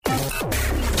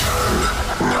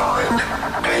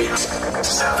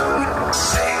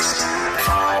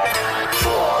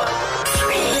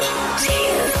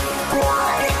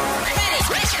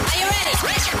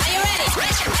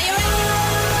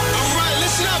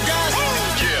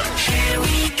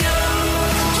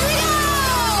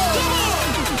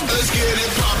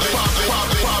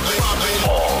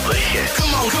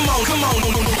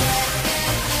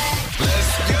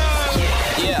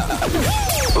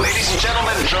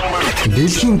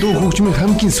Дэлхийн дуу хөгжмийн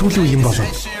хамгийн сүүлийн юм болов.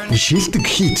 Шилдэг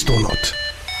хит дуунууд.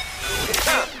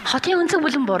 Хотын өнцөг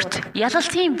бүлэн борт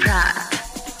Yalaltiin Pride.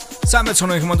 Самбай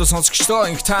цоног хэмээн сонсогчдоо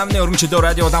инх таамны өргөнчлөө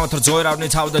радио дамтар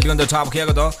 102.5 дэлгэнд таавах яг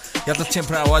одоо Yalaltiin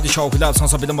Pride радио шоу клуб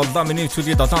сонсоо бэлэн боллоо. Миний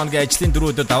төлөвлөгөө 7 хоногийн ажлын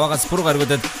 4 өдөр даваагаас бүр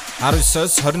гаргуудад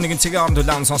 19-с 21 цагийн хооронд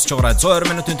хүлээн сонсож байгаа.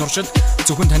 120 минутын туршид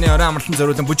зөвхөн таны орой амралтын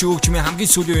зориулсан бүжиг хөгжмийн хамгийн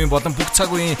сүүлийн үеийн болон бүх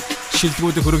цаг үеийн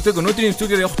шилдэгүүдийг хөргөдөг. Өнөөдрийн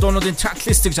нэвтрүүлгээр явах дуунуудын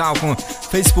чатлистыг таавхан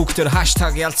Facebook дээр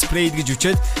 #yaltsprayed гэж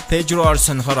үчээд пэйж руу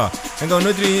орсонохороо. Ингээ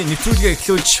өнөөдрийн нэвтрүүлгээ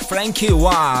эхлүүлж Franky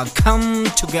wa come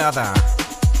together.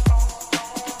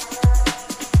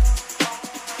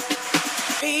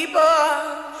 People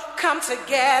come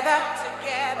together.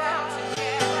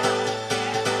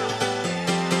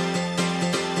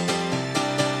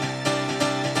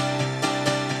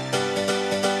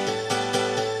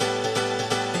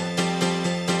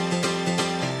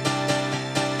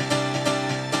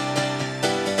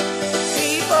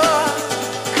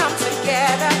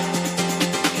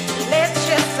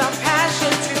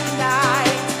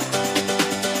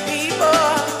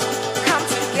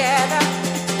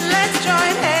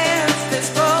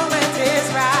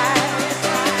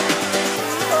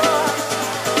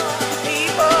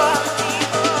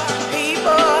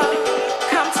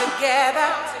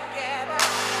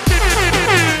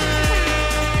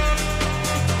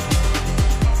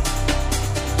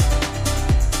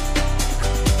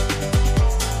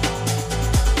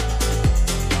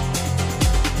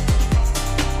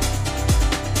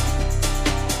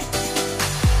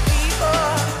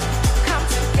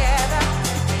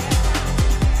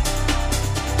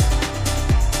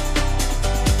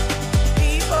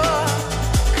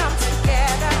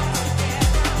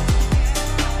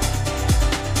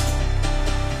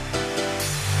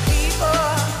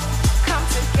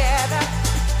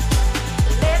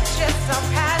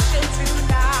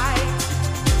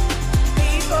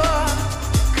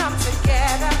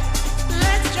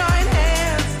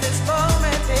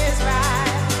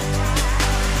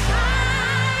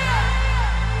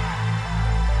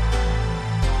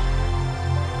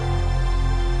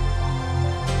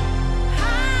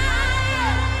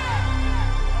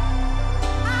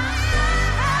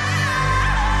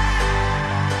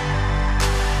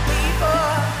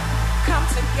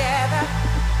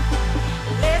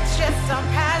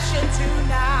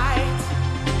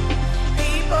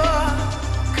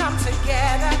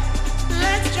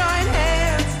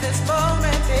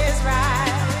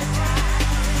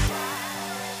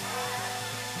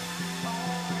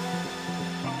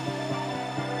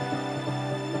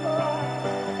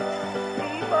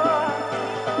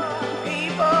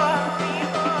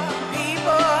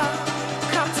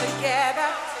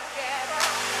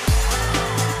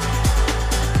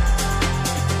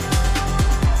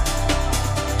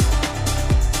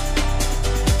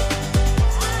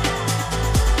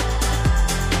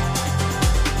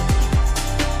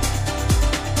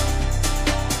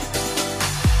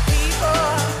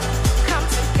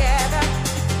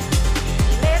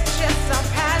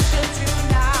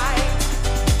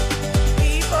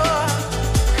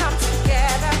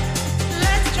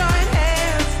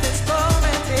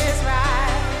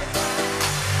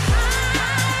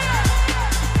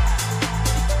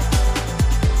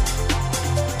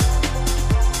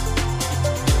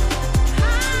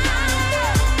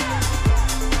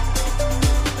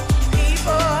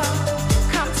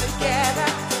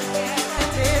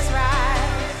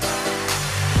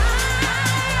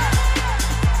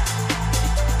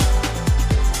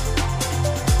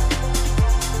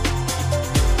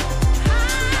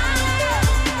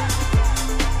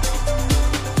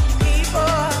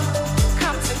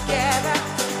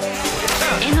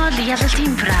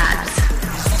 Yalaltiin Pride.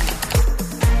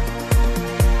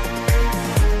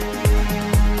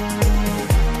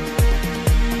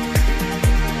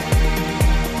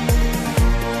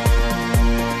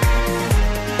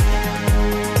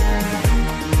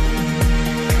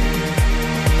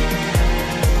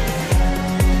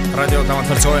 Radio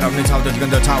дамтар 102.5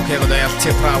 дэлгэнд таавах яг одоо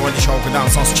Yalaltiin Pride радио шоу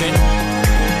клуб сонсож байна.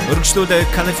 Өргөжлөлөө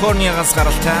Калифорниагаас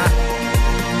гаралтай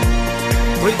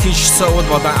British Soul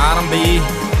болон R&B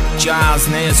Jazz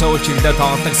нэ соул чиглэлээр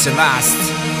тоглодог Celeste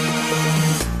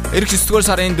Ирэх 9-р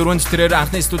сарын 4-нд тэрээр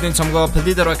анхны студийн цомгоо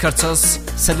Pleader Records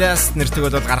Celeste нэртэйг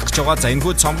бол гаргаж байгаа. За энэ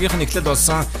хүү цомгийнх нь эхлэл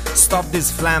болсон Stop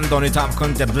This Flame Donny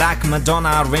Tobtok The Black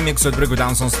Madonna remix өдрөг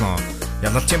Adamson сноо.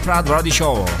 Yalaltiin Radio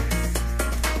Show.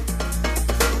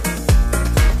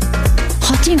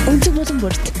 Хотын өнцөг болон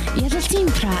бүрт Yalaltiin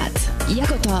Prad.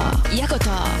 Ягото.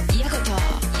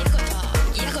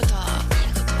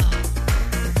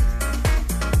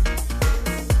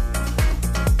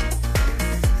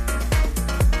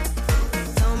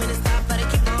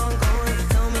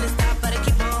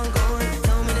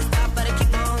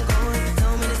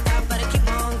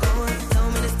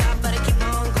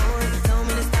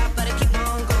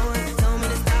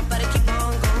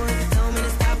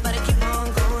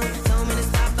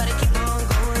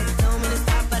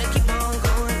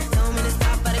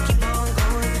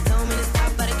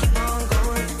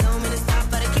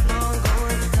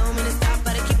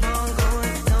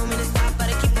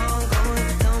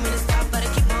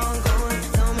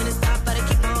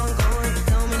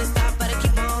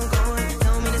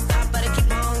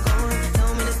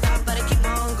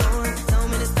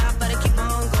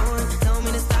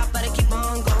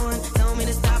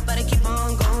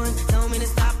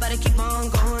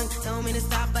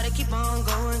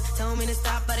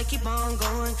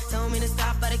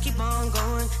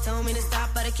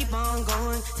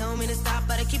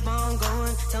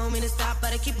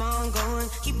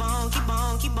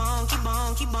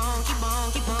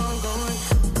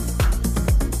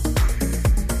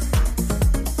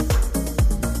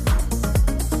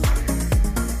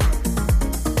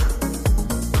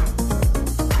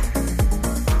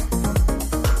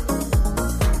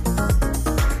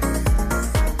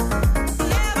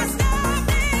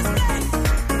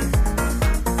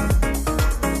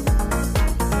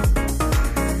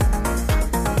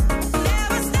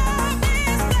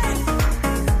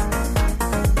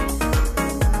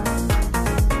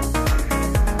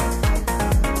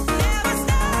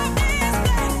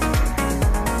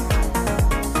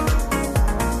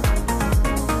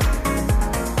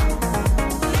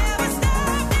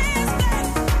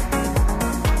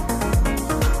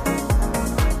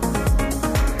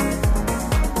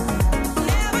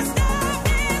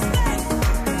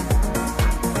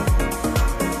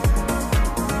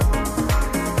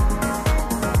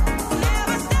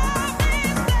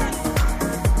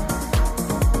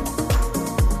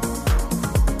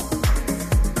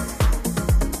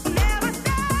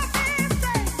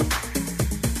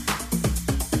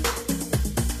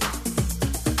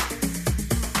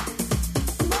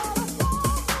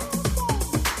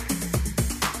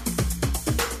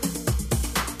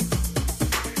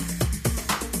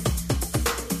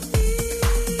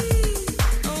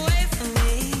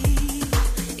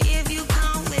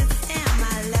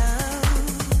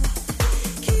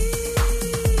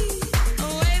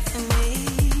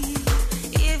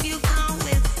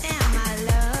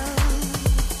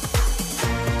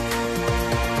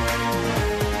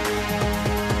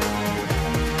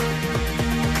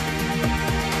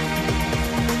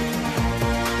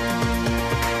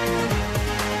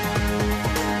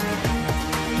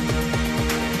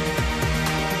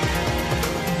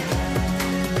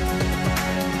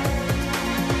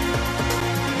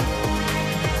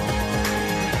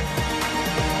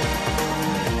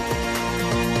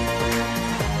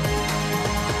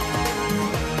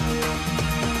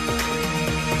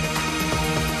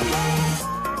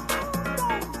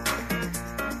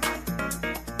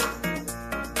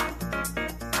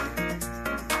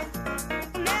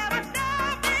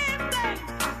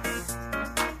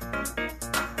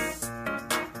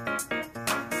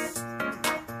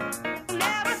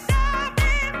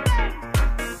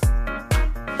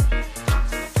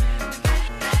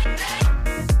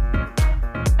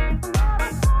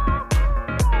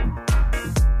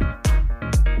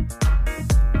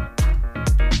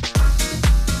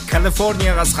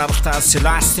 Калифорниагаас гаралтай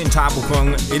Celeste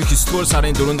Tobtok ирэх 9-р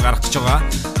сарын 4-нд гарах гэж байгаа.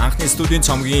 Анхны студийн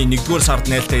цомгийн 1-р сард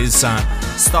нээлттэйсэн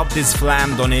Stop This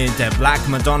Flame Donny The Black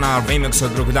Madonna remix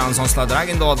өдрөг Adamson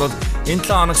Sladrag-ын бол энэ 7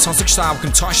 хоног сонсогч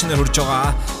таавхан цаашнаар хурж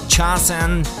байгаа. Chus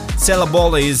and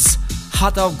Ceballos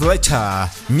Hot of Glitter.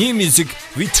 New music,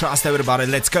 we trust everybody.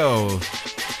 Let's go.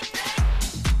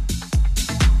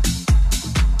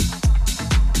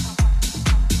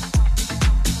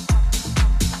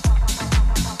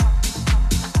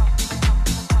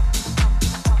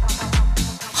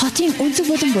 Хотын өнцөг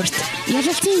болон бүрт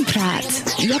Yalaltiin Prad.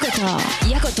 Ягото.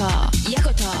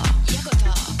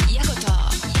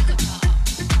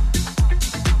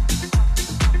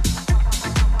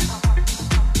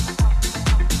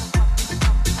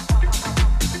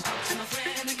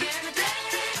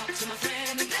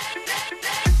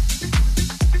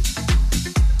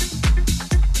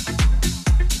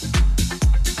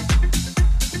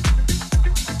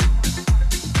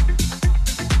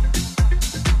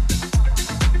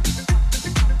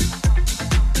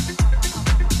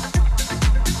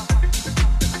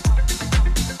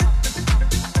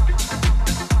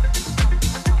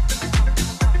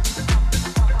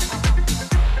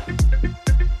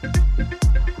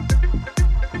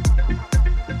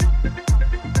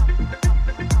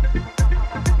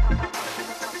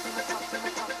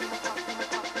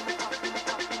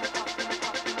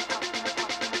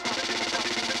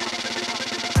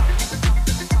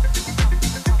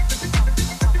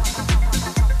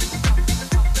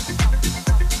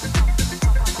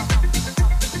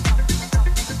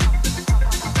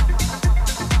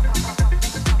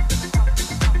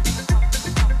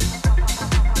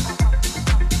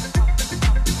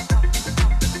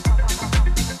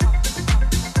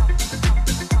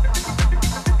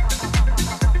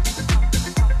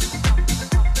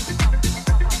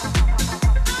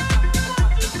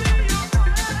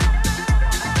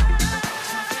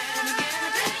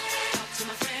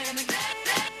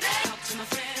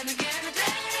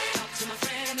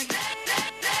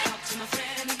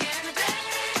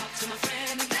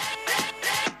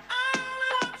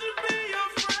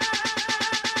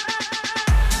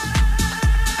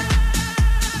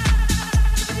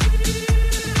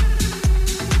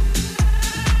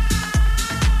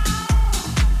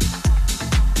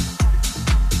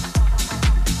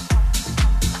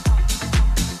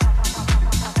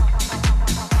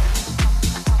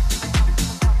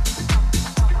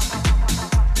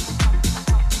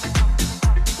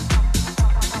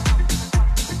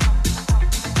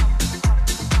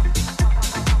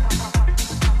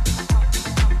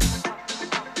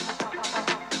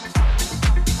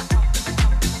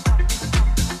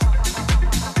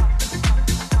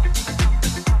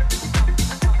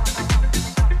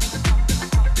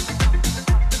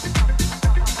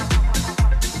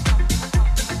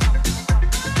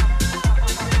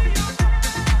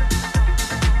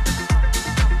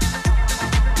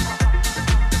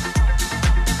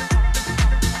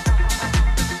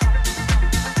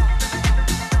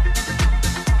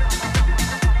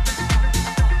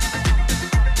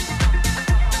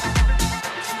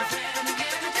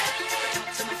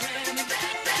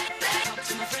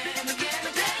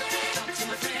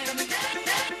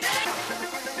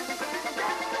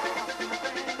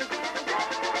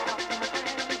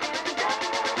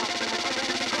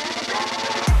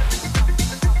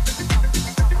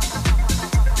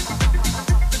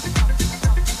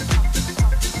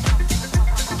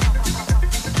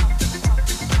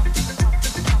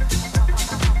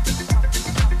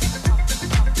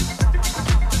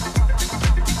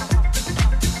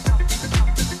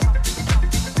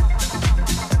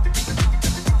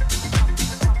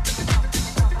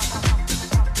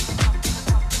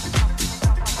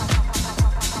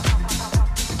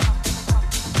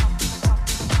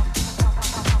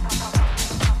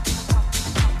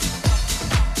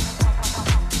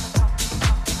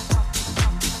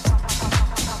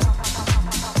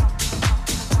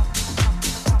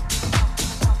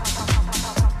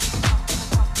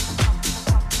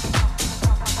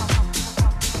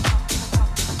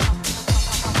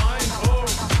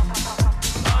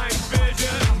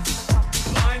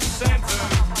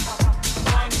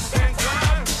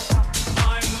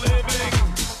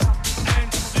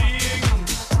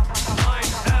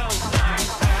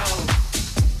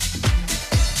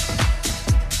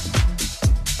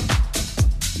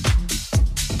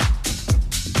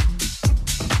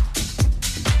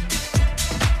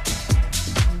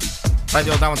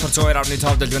 Radio Damatар Zoe-ийн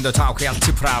тав дэлгэнд та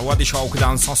Yalaltiin Wadi Show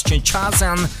кудан сонсч Chus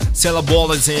and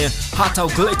Ceballos Hot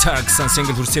of Glitter гэсэн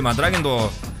single хүрсэн мадрагийн дуу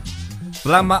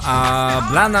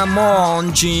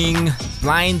BlancMange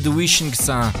Blind Vision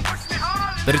гэсэн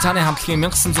Британий хамтлагийн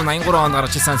 1983 онд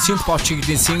гарч ирсэн synth pop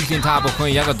чиглэлийн single-ийн та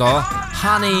бүхэн яг одоо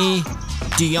Honey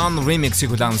Dijon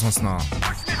remix-ийг хүлээн сонсноо.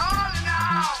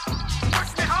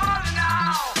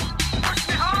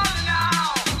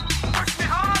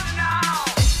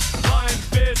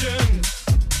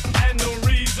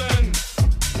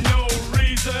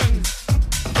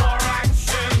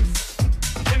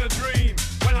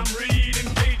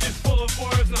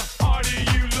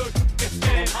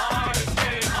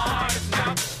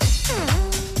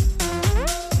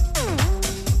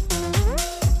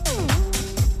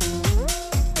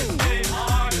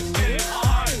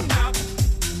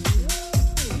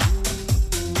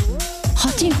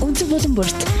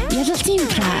 Yalaltiin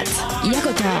Prat.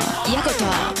 Yagoto.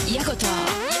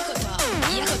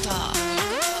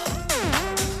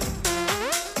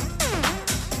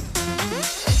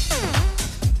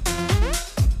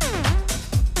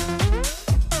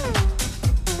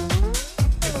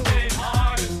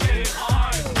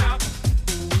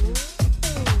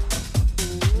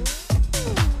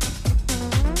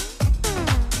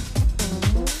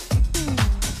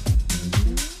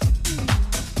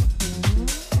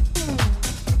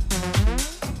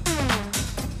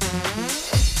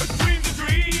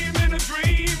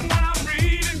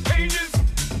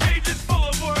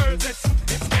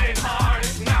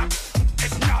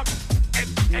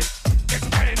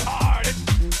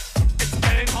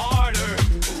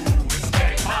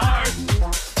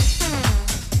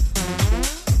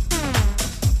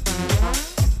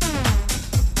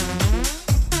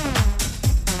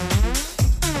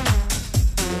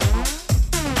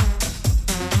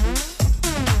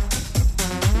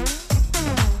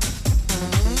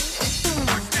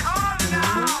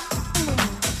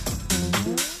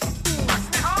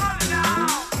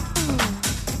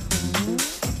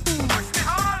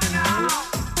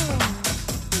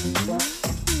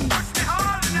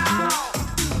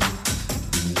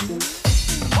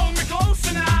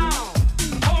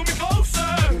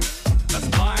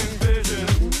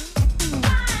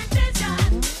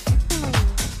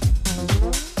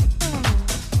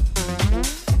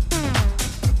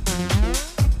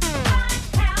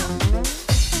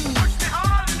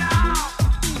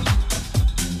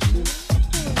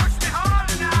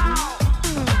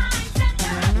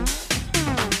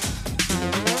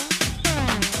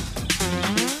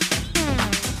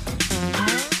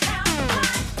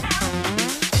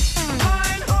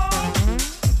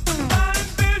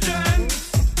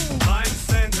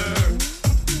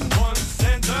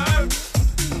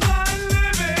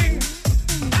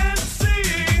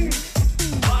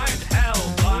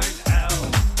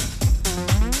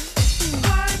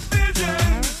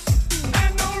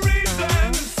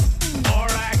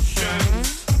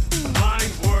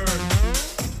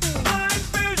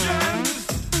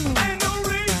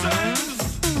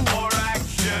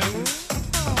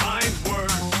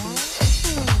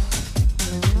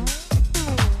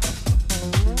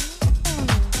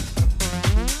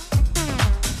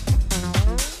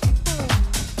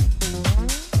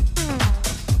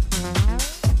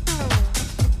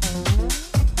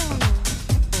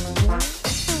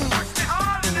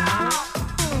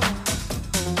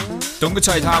 Дөнгөж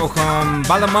цай таавхан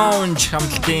BlancMange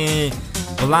хамтлагийн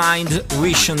Blind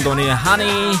Vision дууны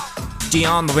Honey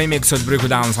Dijon remix-ийг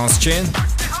бүрээгүүлэн сонсч байна.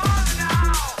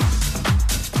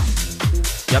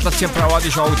 Yalaltiin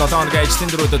Wadi Show дотоод ажлын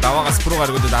дөрөвдөд аваагаас пүрэв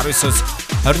гаргуудад 19-с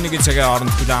 21 цагийн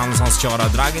хооронд бүлээн сонсч байгаа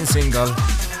Dragon single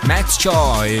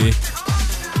Mat.Joe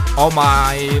Oh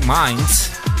My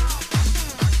Mind.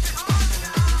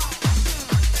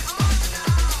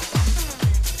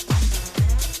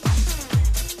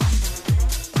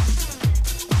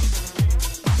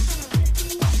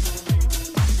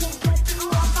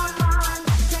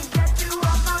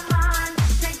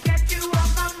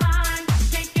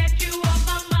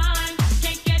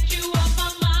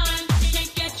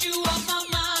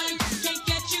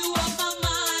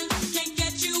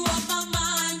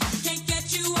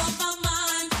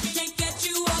 Get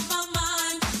you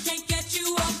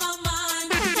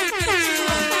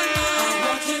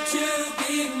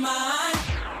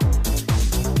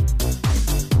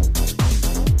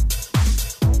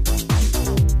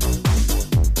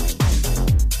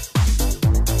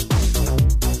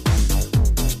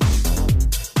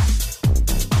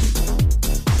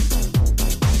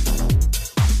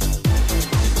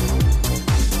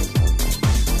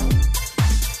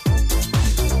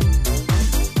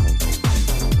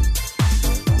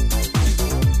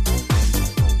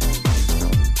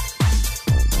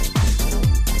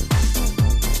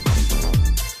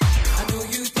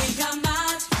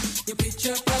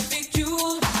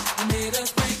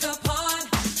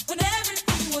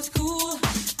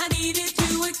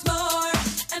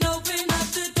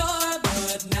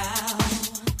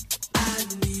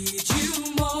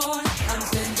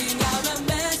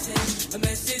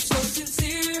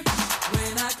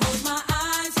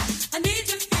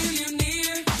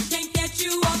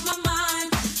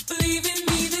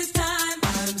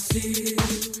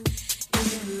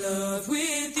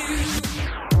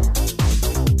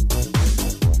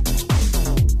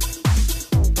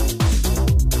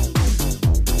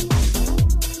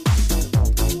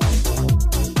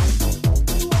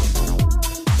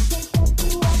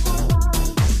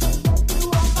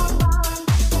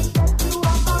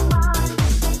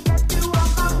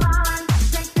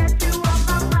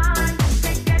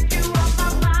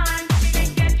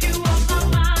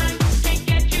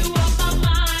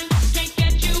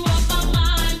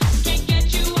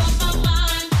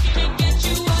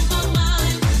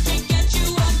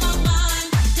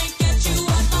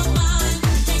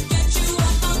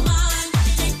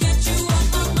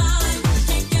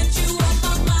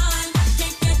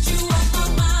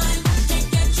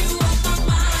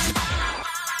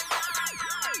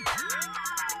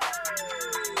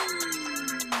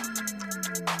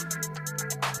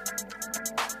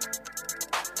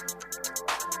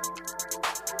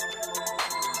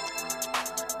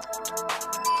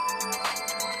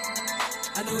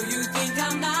know you think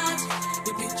I'm not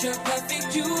your picture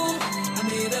perfect jewel. I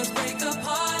made us break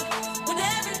apart when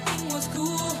everything was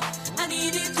cool. I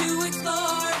needed to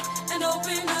explore and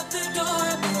open up the door,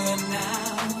 but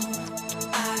now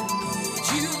I need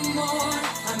you more.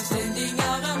 I'm sending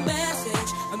out a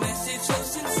message so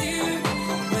sincere.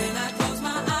 When I close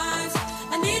my eyes,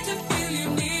 I need to feel you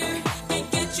near. Can't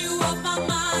get you off my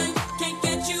mind. Can't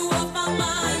get you off my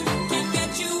mind. Can't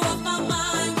get you off my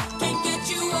mind. Can't get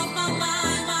you off my mind.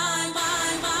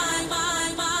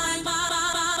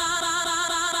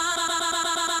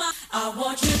 I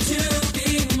want you to be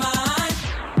mine.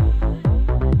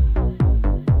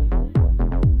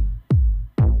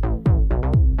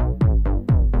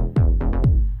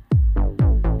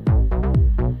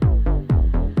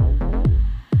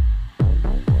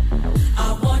 I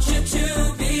want you to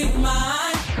be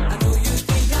mine. I know you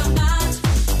think I'm not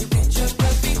your picture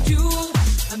perfect jewel.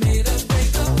 I made us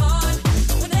break apart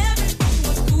when everything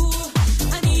was cool.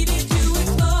 I needed to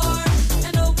explore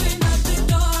and open up the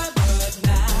door, but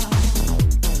now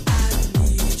I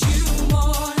need you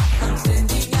more. I'm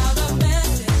sending out a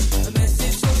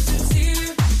message so sincere.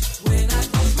 When I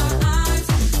close my eyes,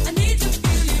 I need to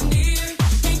feel you near.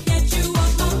 Can't get you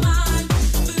off my mind.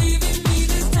 Believe in me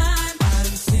this time.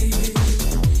 I'm serious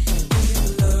in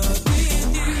love with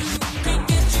you. Can't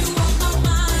get you off my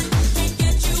mind. Can't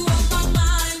get you off my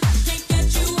mind. Can't get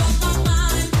you off my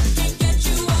mind. Can't get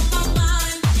you off my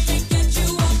mind. Can't get you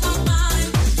off my mind.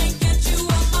 Can't get you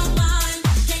off my mind.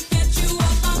 Can't get you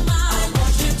off my mind. I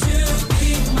want you to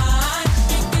be mine.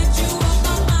 Can't get you off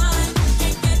my mind.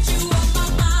 Can't get you off my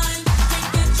mind.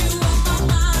 Can't get you off my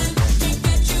mind. Can't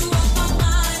get you off my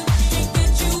mind. Can't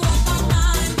get you off my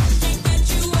mind. Can't get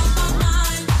you off my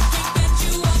mind. Can't get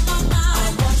you off my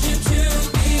mind. I want you to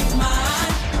be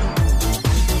mine.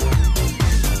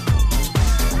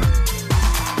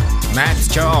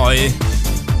 Mat.Joe.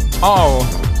 Oh,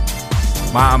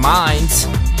 my mind.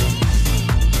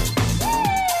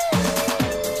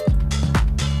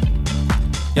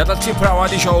 Yalaltiin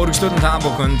правади шоу өргөжлөдөн таан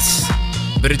бүхэнд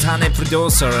Британий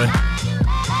producer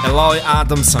Elliot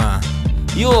Adamson.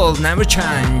 You'll never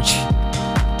change.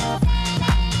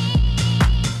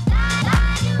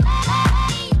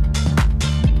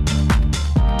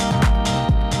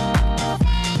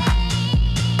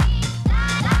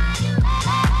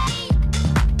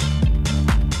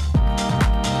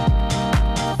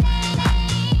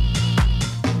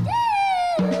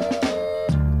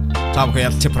 Тавхи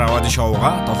Yalaltiin правади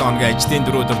шоуга 7 хоногийн ажлын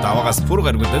 4 өдөр даваагаас бүр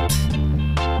гаргуудад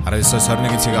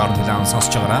 19-21 цагийн хооронд төлөв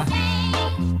сонсож байгаараа.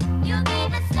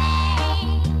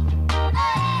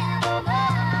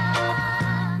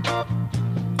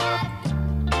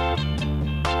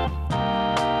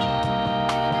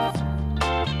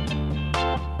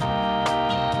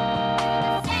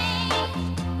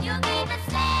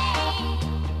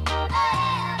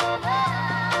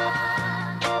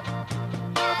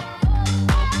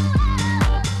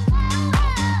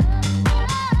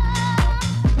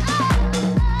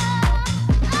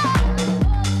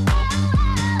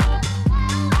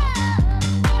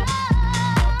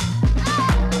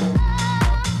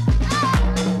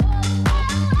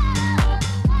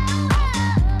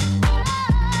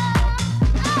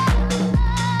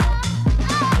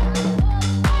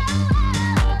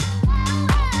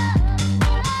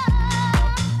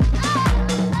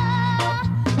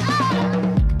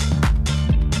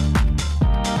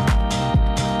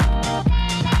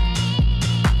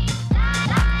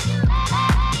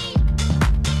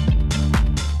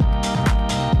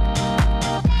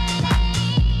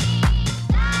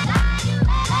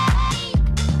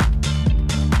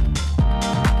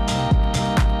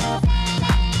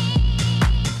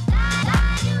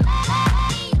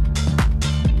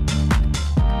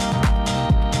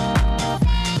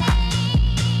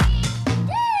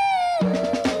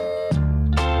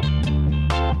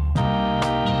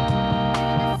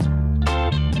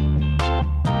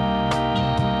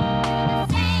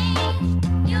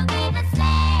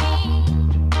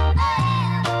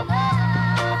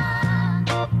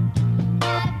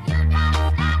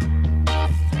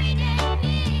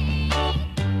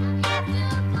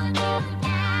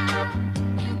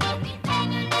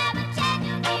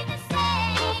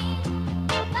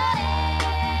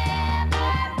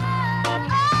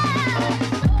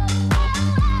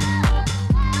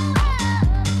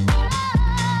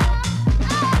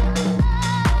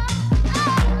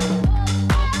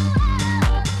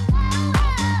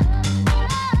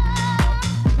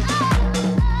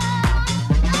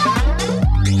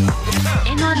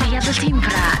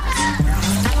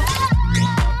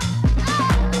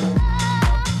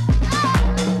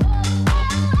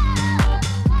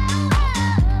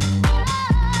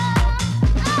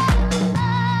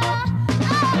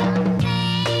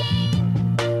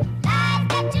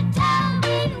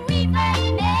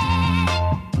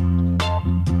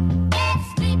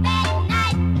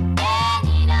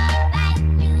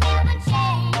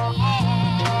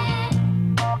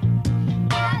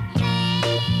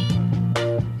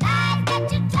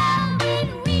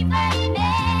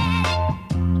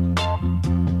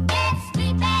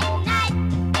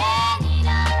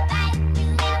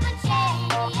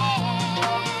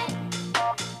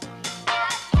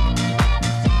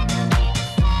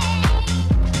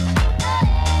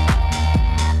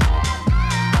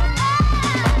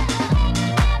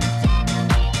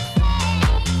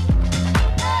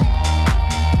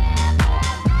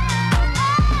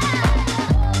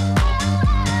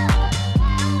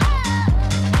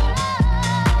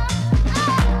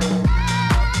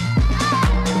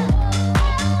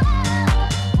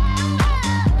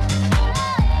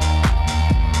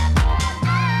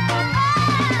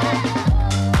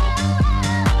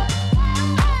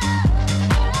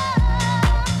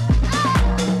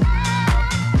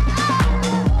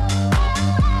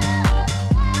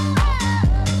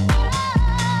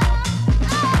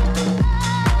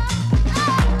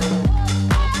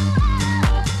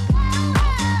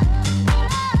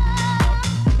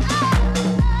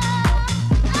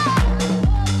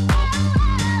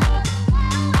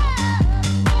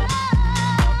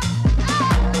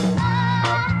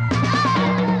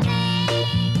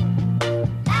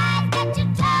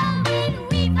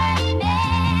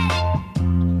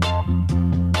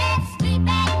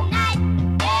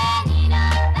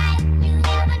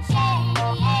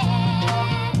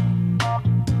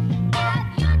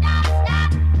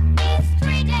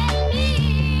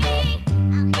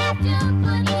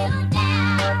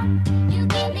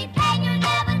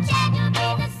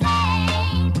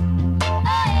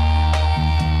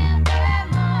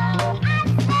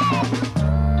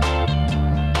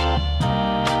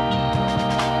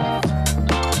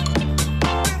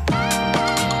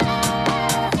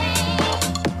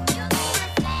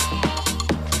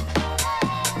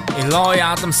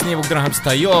 Adamson бүгд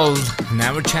хамтдаа You'll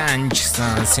Never Change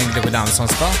single Adamson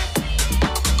сонслоо.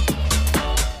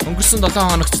 Өнгөрсөн 7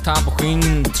 хоногт та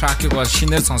бүхэн тракийг бол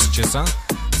шинээр сонсч байсан.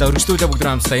 За өргөжлүүлээ бүгд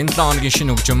хамтдаа энэ 7 хоногийн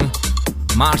шинэ хөгжим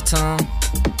Martin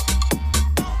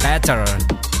Better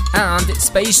and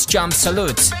Space Jump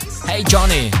Salute. Hey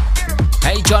Johnny.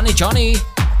 Hey Johnny Johnny.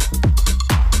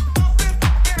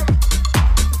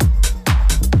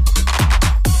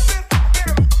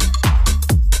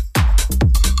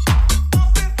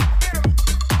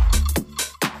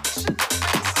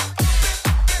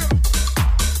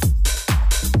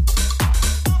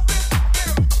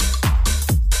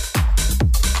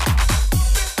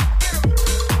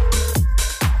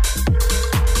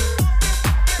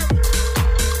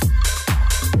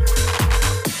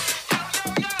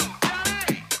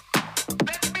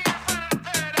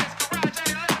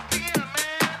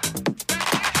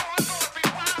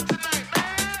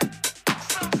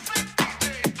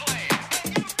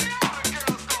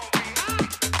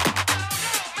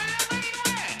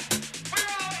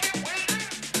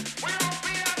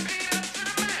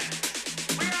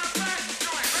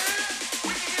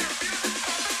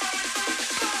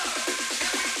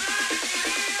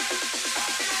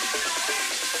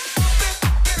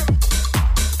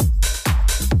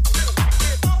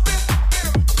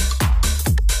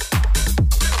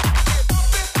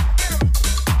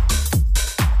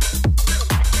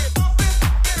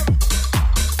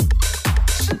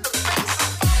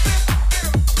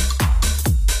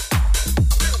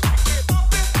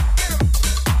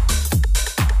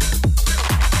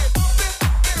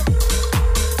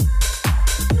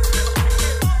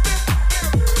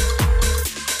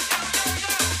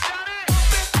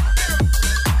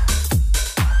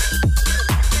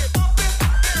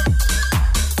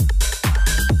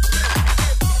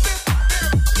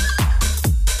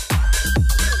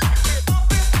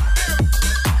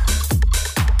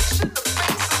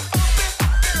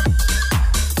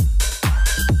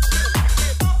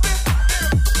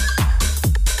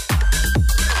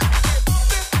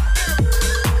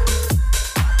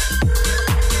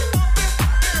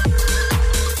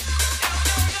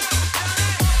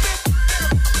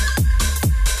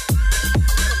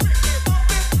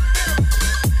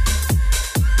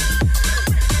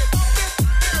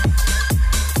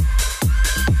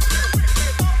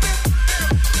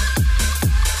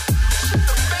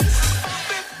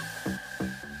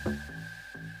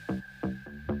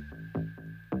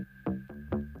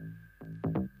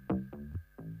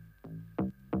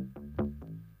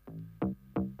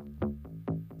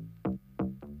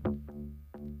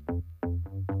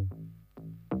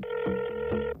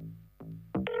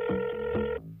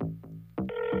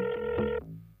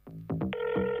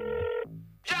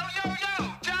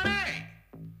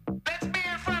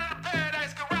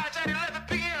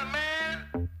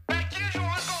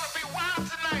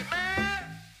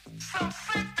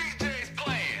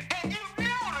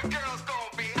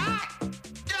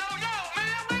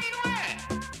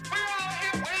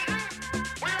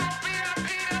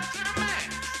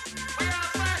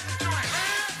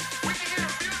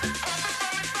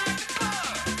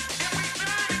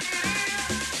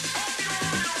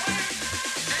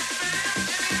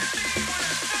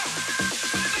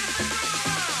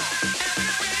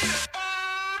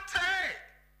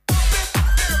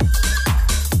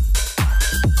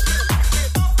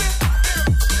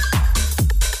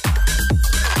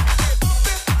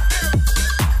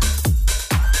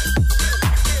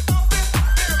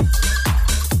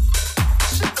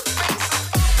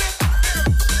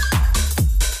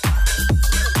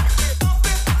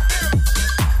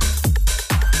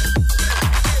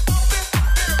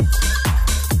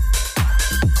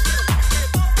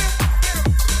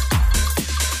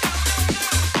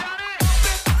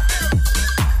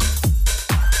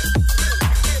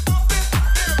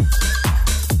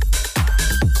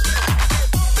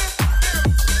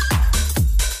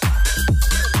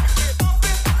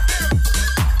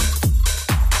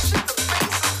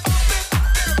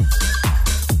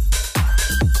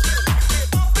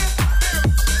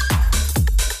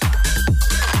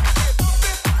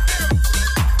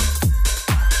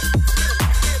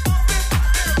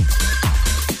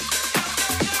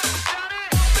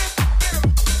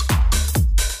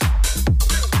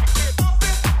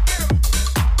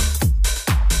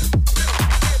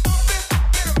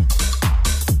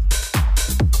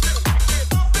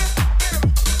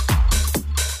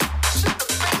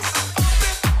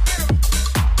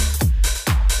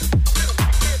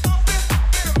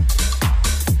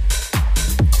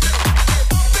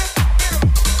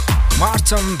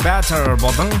 Martin Better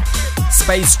болон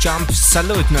Space Jump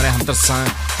Salute нэрээр хамтарсан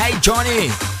Hey Johnny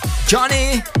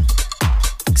Johnny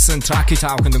гэсэн гэсэн track-ийг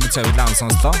таавахын дөнгөж цавилаан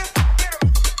сонслоо.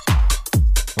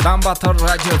 Улаанбаатар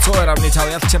радио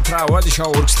 102.5 Ялалтын Radio Show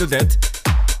үргэлжлүүлээд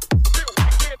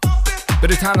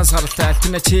Британаас гаралтай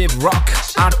alternative rock,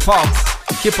 art pop,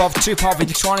 hip hop, trip hop,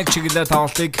 electronic чиглэлээр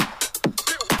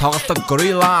тоглодог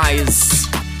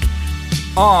Gorillaz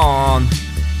on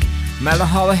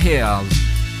Melancholy Hill.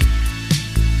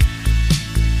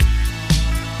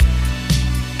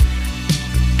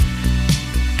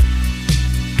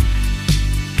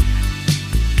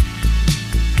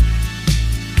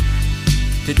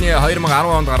 Тэдний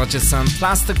 2010 онд гаргаж ирсэн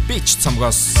Plastic Beach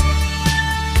цомгоос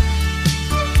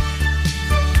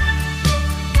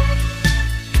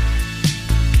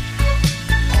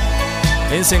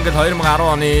энэ single 2010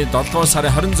 оны 7 дугаар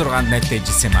сарын 26-нд нээлттэй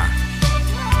ижсэн юм а.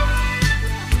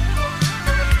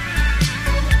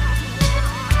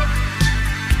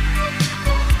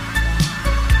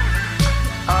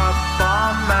 Up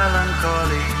on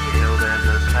Melancholy Hill there's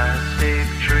a plastic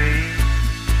tree.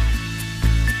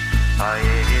 Are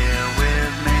you here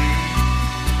with me?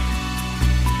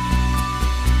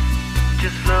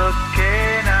 Just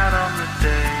looking out on the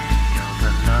day of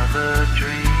another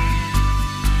dream,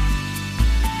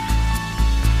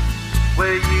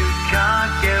 where you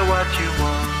can't get what you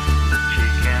want, but you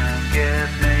can get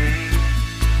me.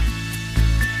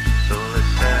 So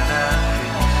let's set out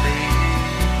to see,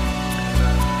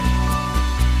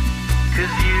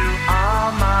 'cause you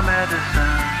are my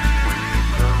medicine. When you're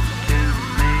close to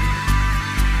me,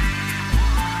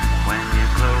 when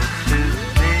you're close to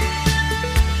me.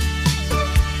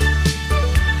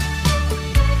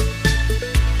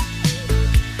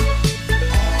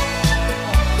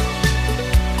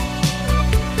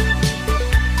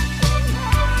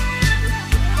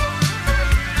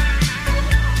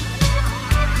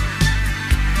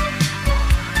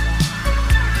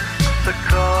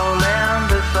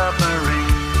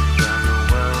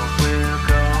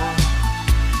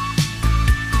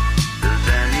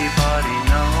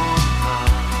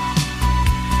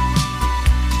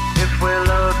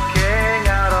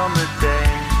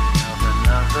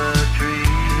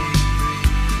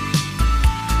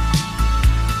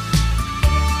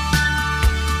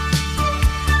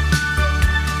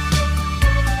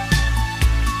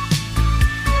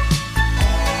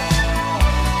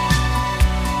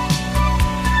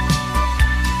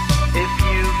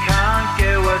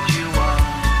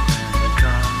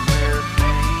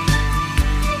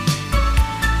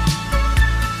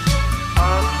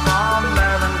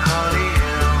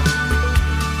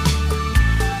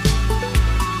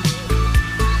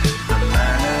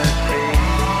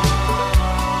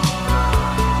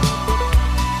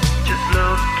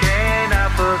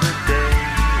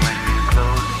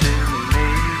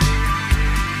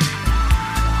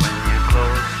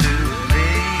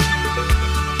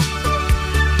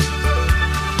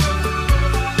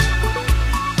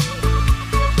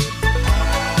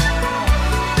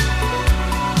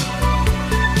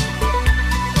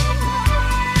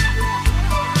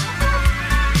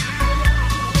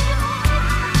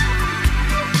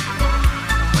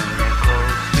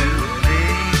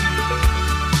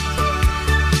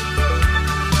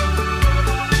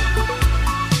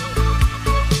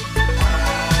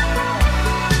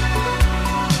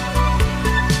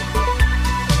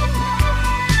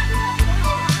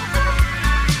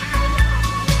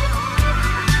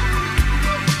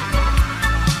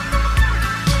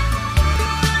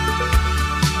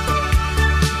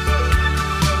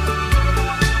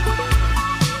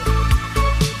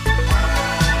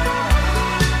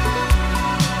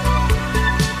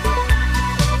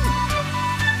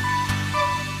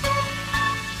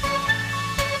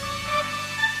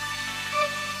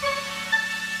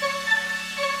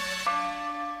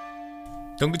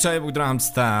 Дөнгөж сая бүгд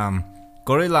хамтдаа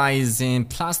Gorillaz-ийн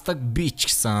Plastic Beach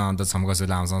гэсэн цомгоос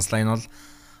улаан сонслоо. Энэ бол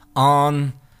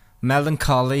On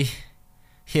Melancholy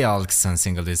Hill гэсэн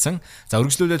single байсан. За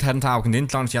үргэлжлүүлээд харин та бүхэнд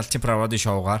энэ 7 хоног Ялалтын Radio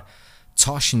Show-гаар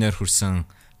цоо шинээр хүрсэн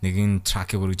нэгэн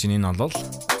track-ийг үргэж энэ бол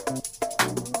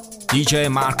DJ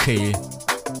Marky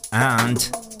and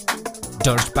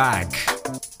Birtbag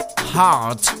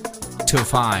Hard to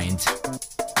Find.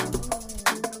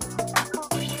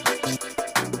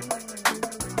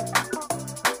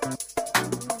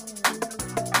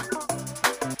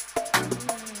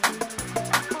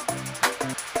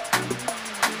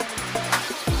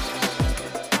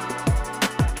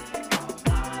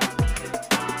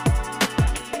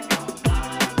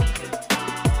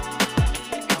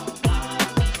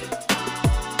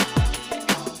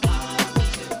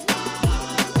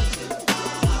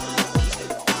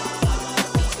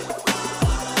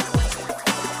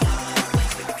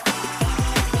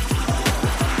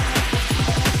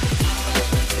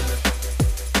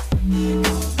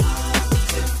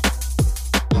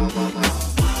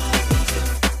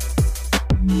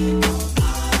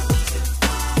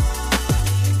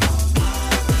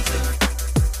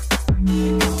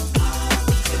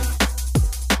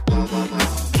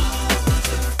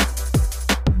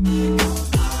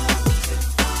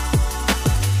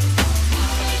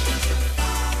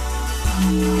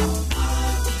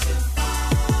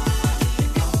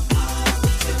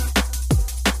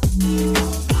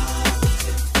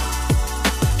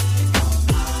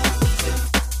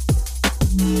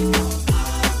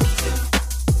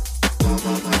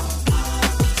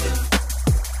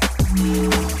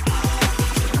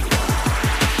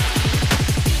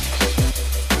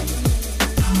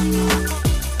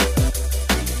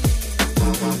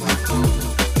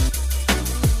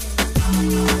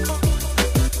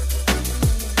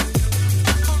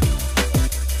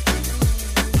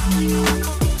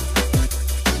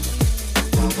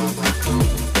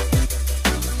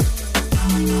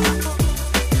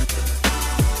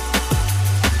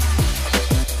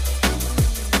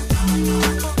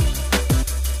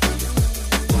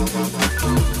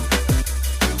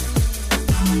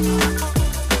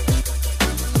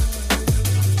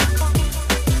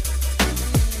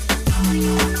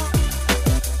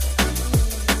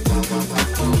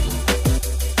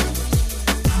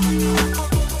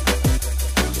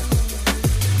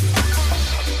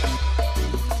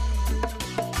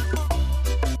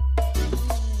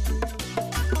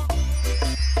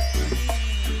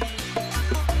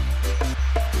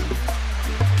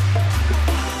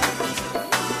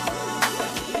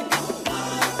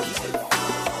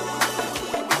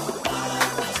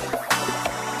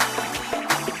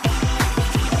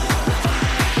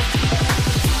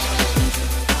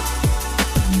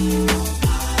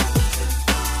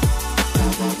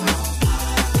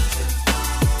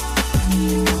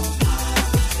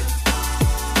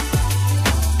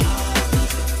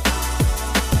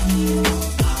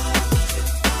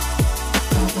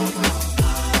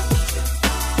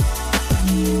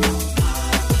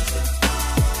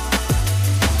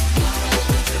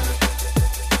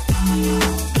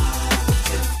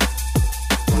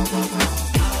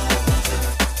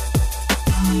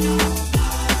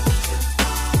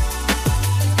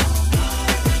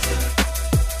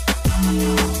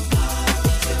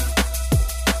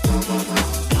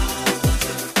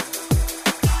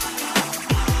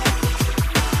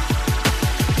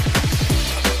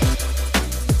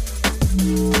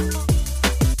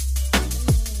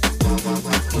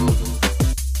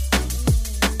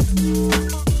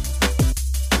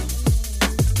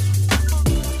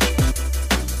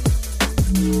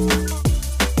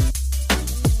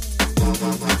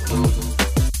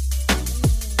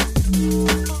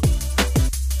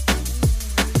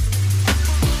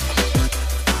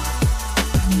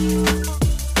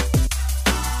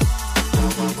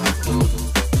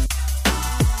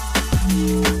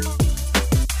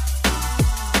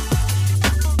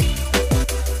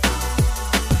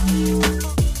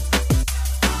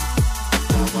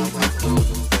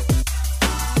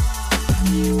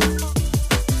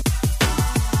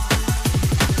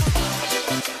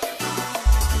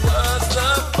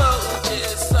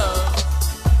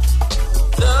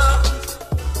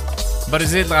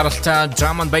 Brazil гаралтай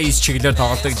drum and bass чиглэлээр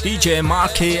тоглодог DJ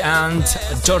Marky and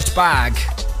Birtbag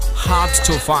Hard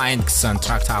to Find гэсэн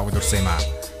track тавд үрсэн юм а.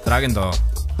 Track-ын доо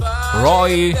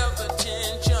Roy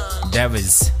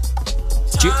Davis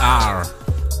GR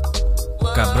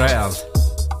Gabriel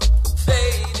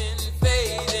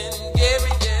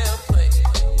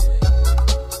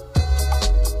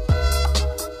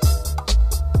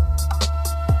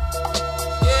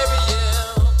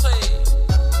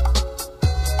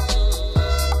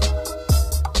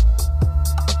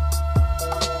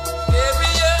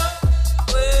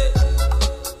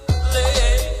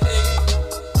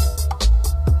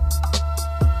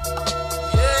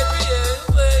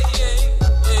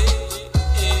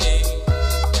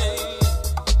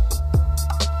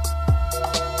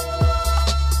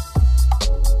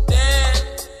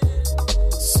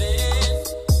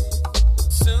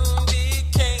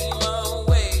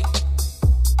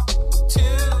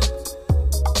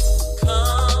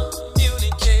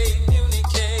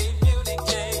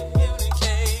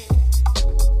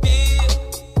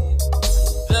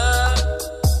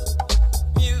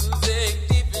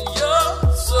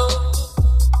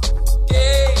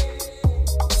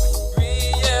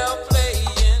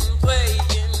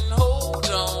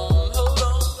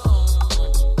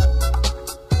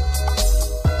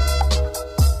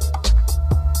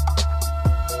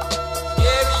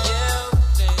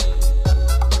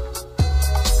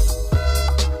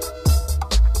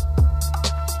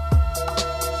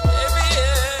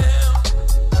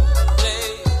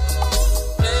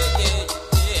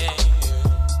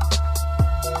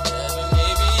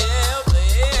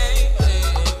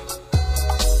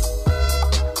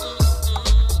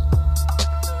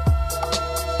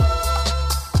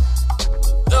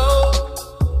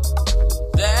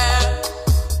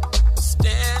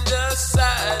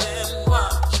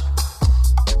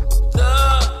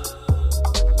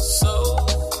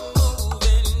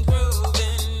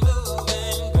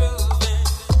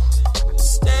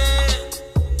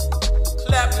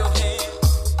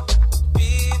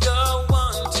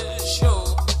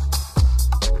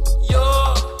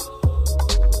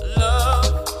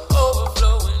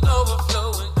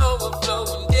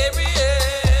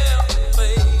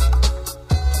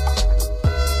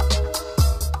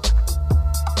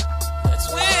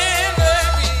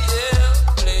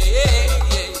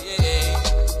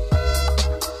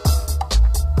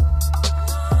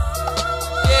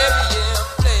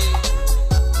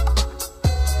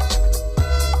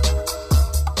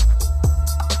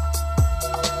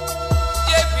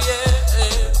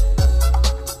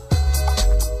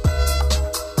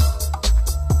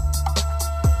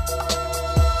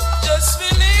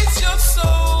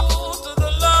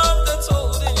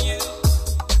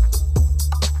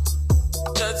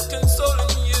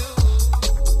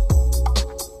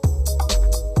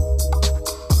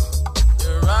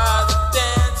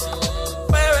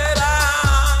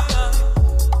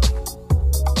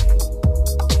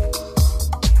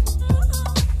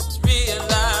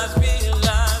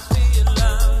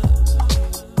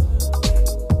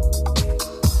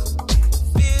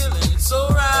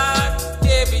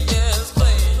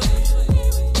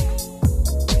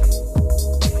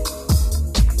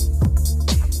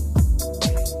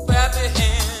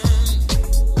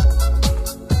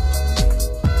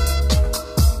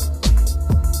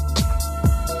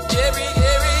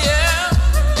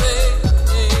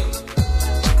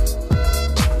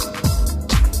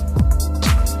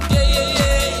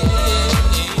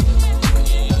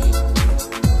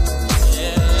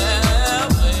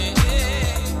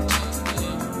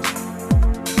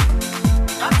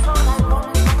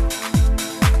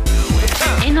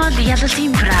бол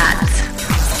Yalaltiin брат.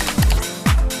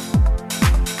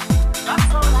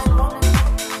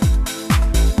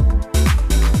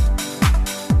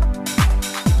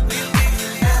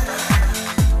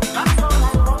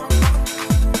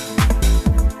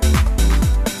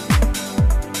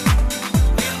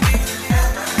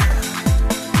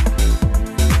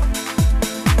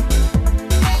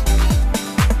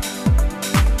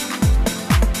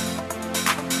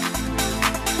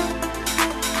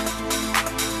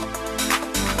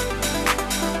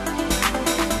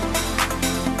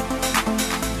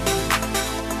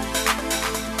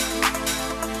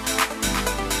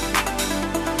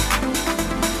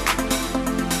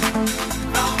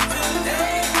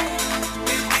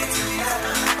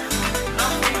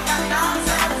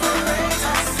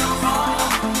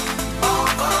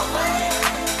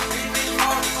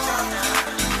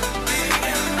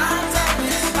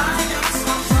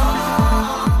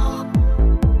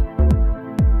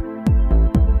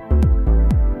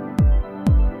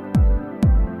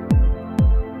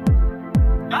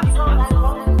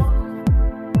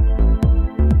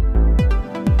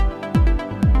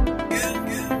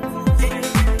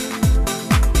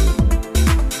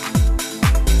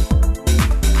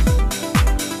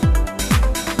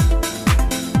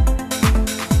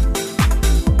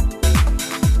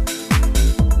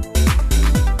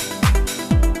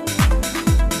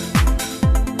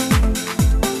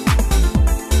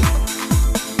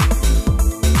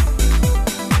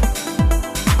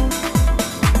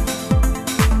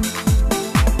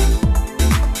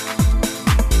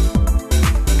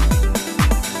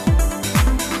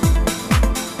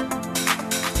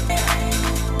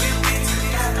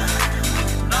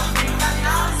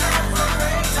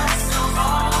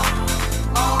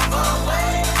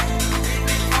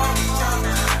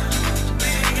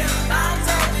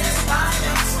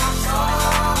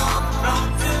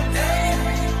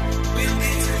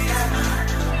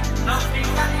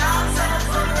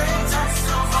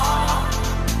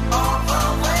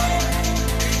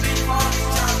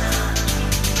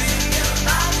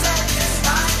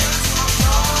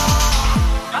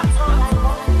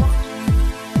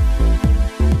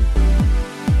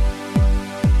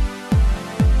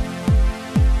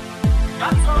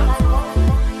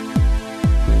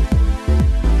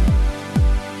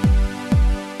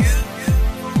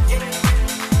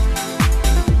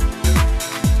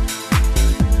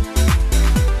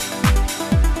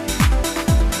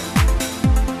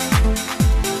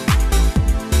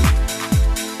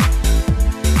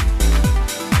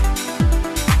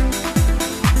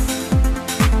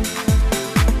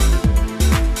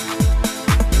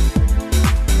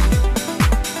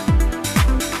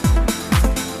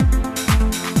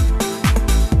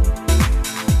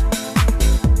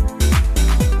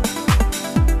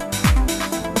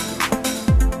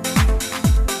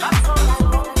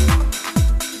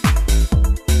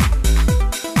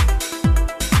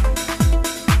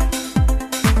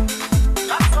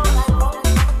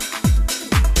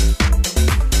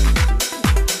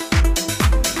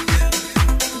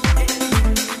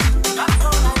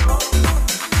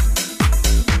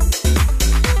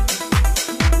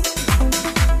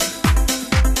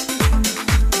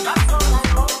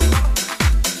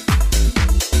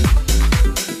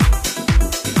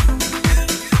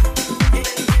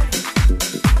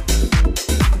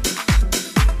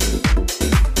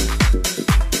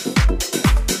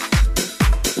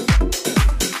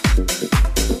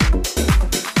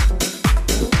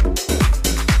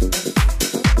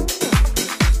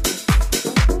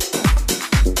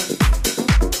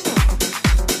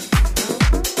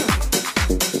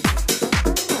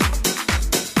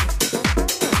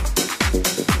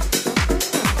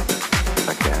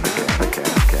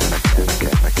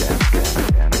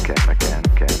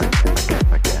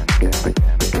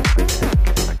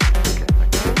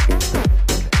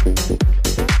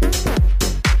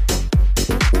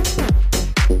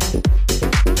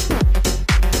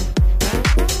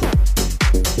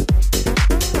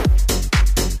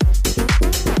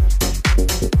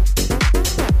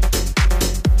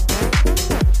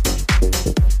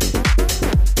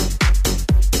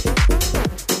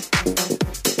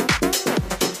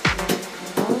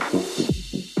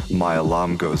 My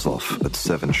alarm goes off at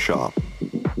 7 sharp.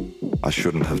 I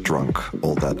shouldn't have drunk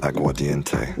all that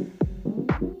aguardiente.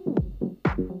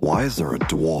 Why is there a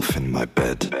dwarf in my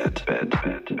bed?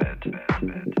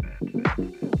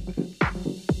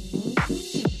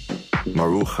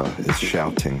 Maruja is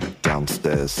shouting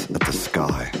downstairs at the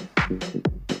sky.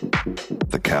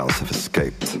 The cows have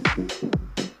escaped.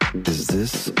 Is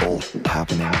this all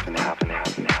happening?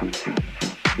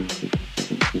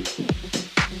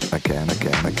 Again.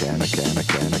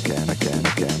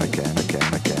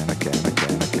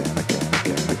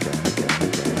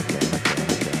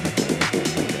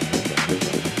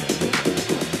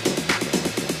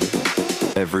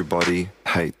 Everybody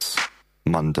hates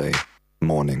Monday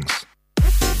mornings.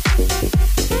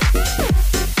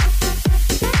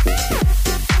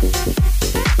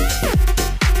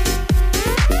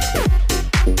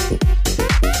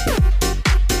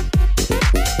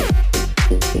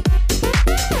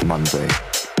 Monday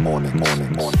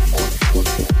morning.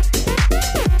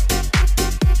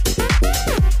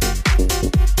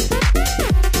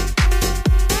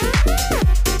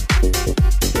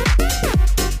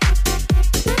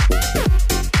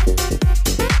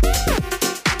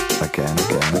 Again.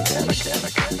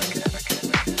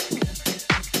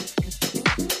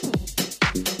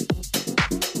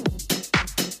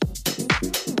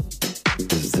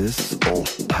 Is this all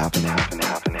happening?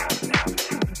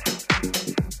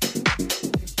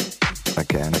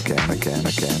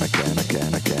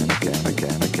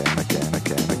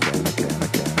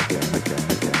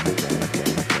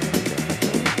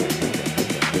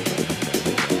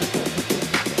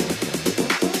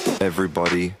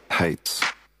 Everybody hates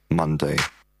Monday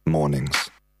mornings.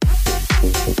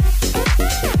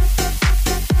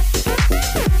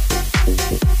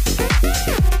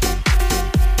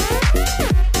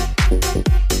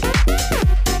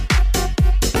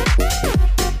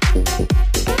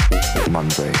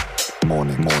 Monday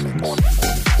morning.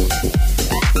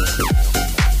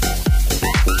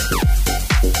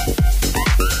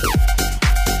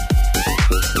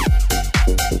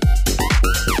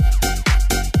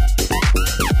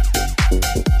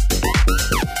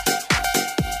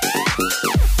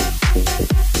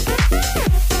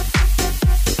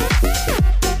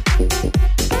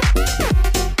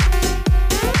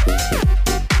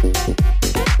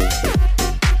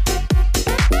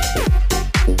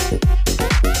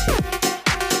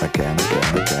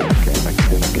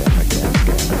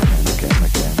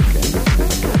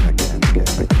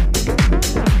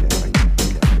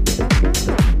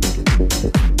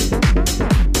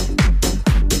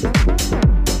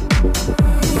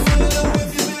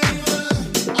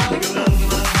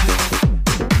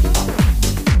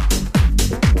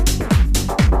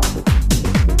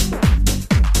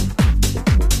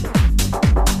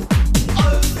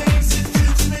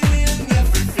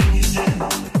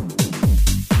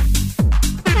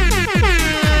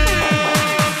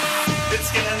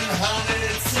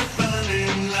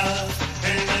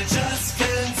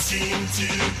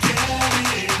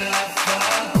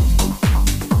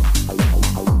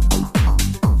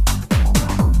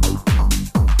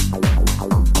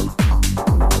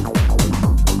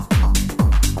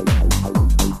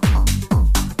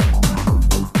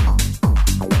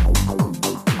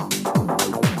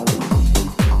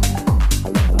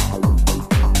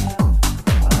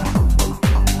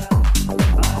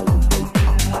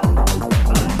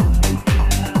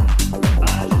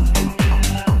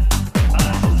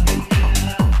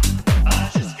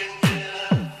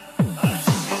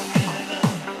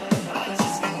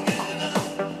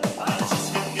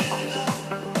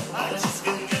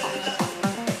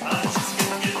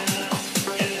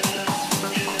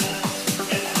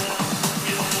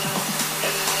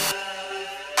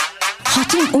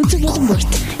 Өнцөг болон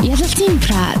бүрт Yalaltiin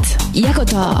Prad. Яг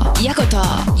одоо.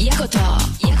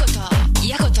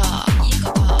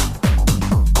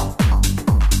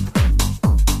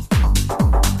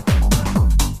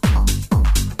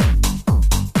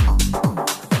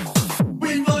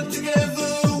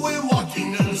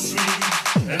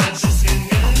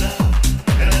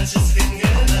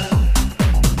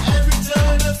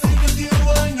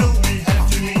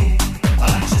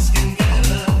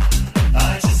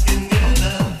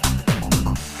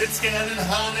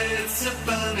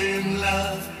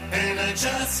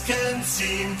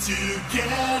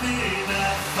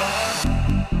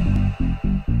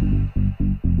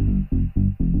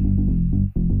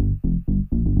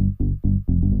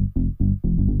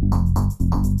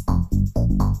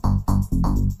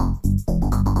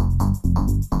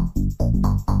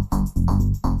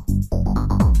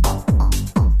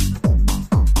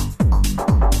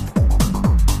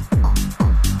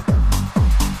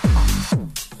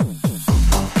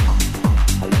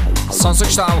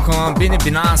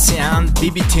 Benassi and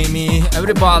BB Timmy.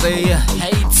 Everybody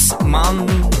hates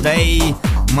Monday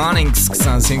mornings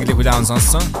гэсэн single-ийг удаан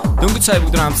сонссон. Дөнгөж сая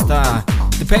бүгд хамтдаа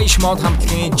Depeche Mode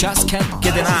хамтлагийн Just Can't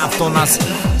Get Enough дуунаас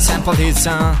sample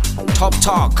хийсэн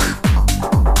Tobtok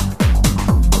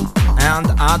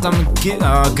and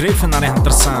Griffin нарын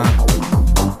хамтарсан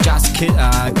Just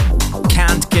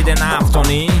Can't Get Enough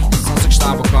дууны сонсогч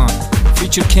та бүхэн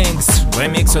Future Kings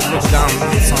remix удаан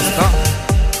сонслоо.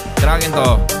 Dragon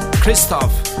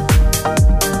Cristoph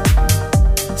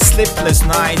Sleepless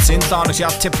Nights in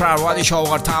Yalaltiin Radio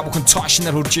Show-гаар та бүхэн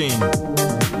цаашнаар хүрж байна.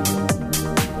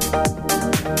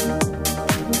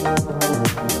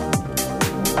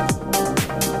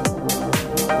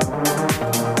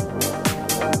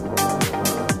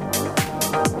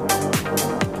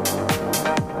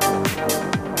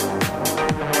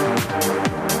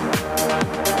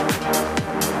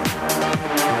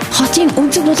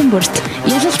 өнцөг болон бүрт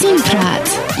Yalaltiin Prad.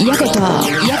 Яг одоо.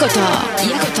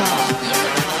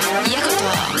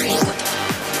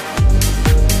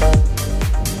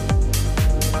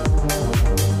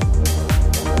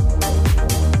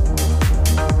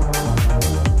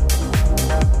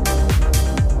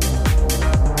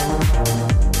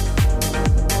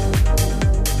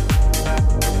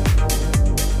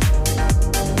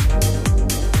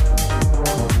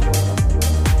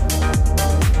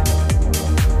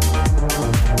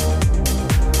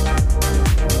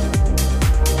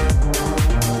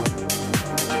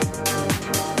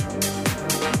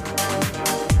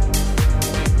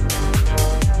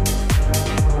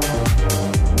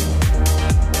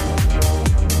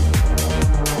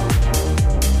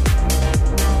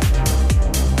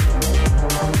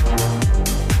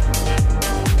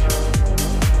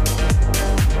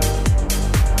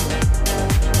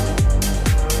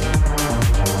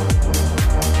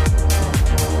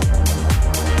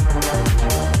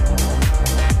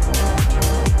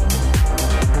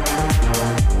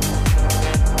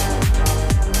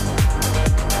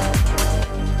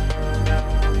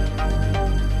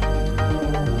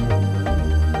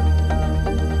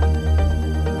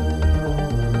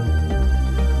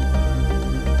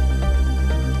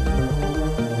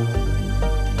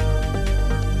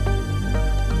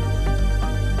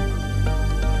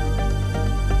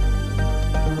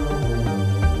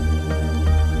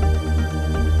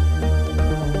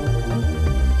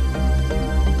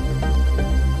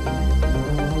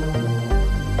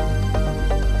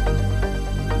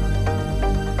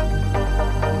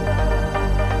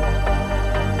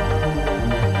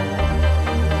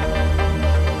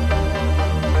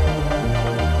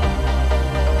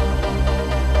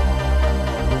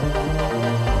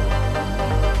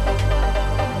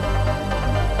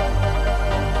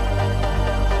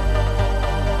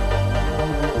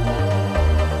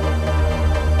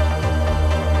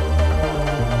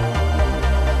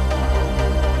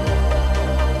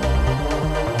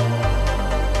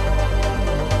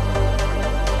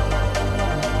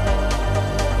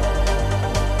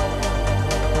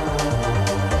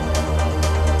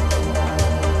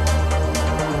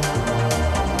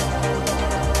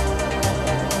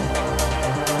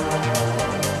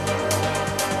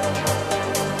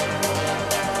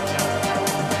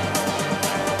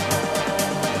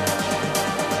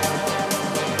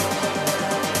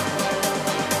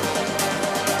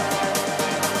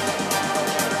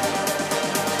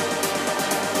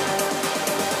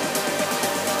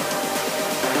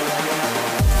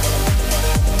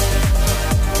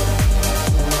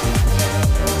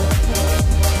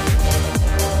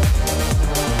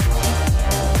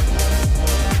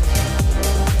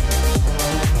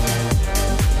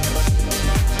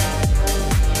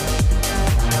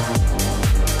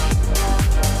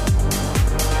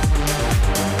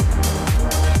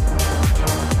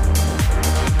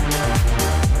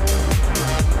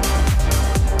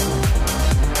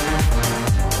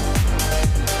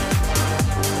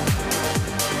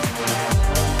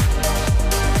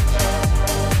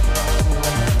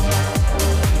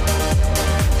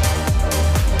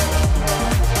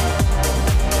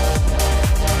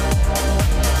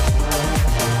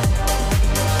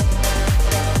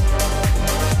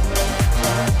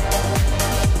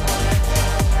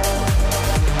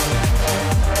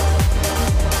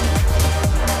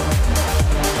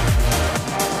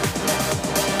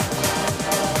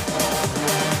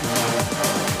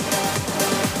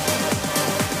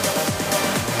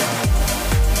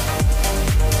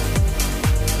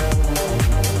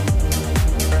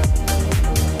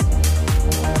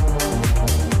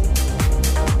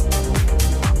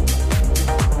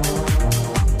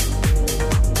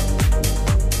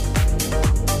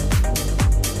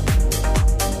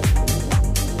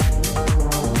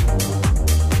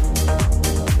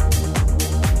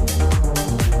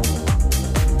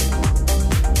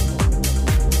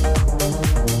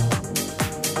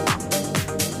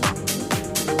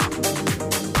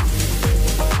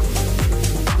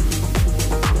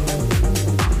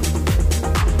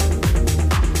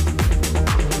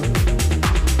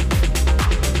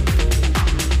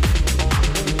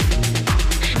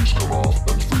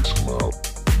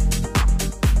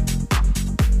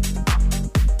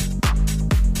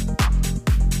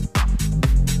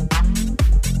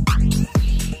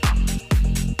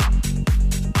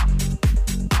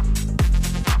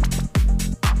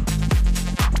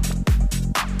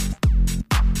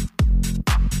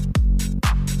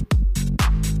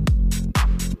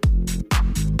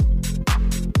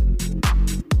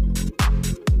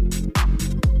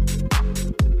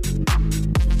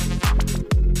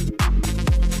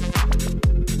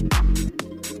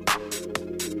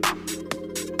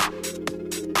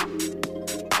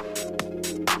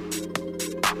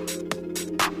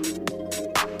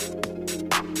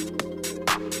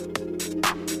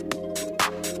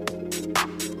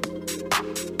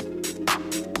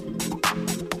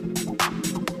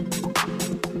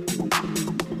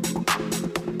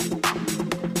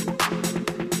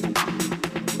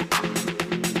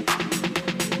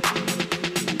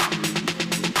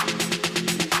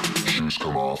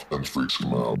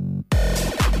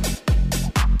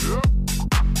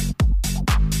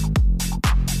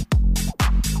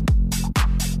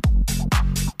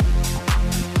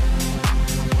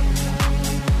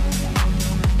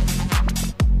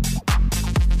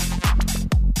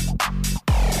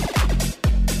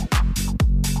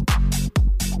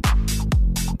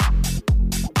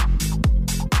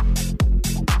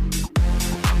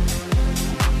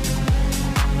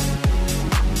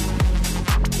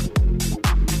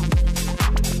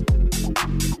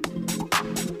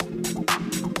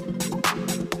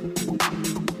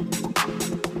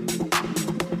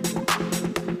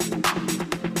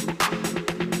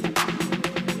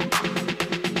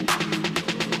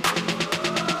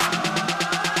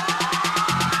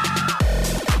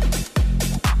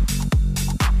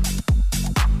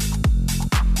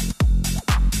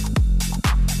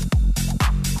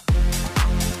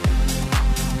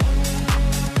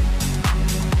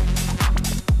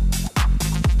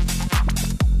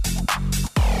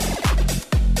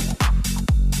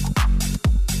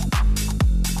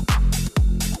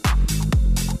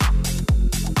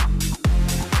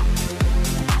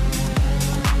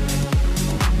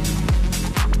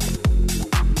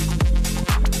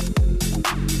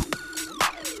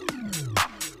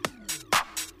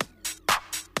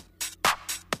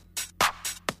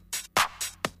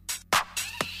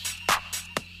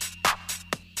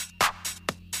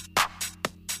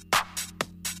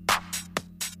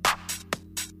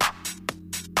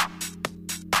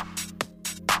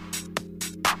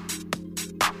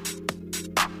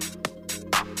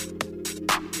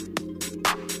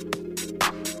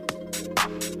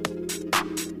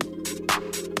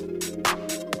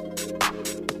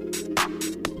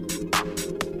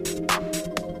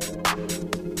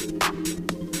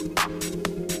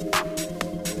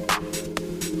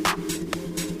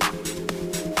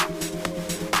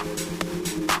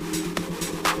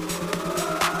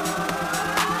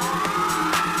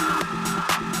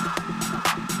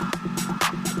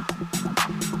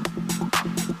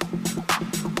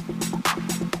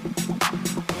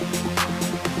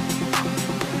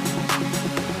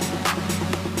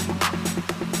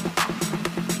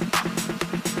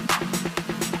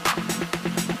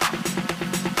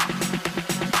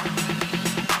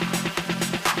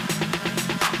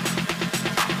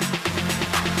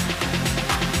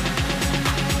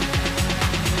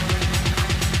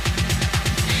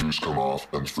 off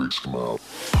and freaks come out.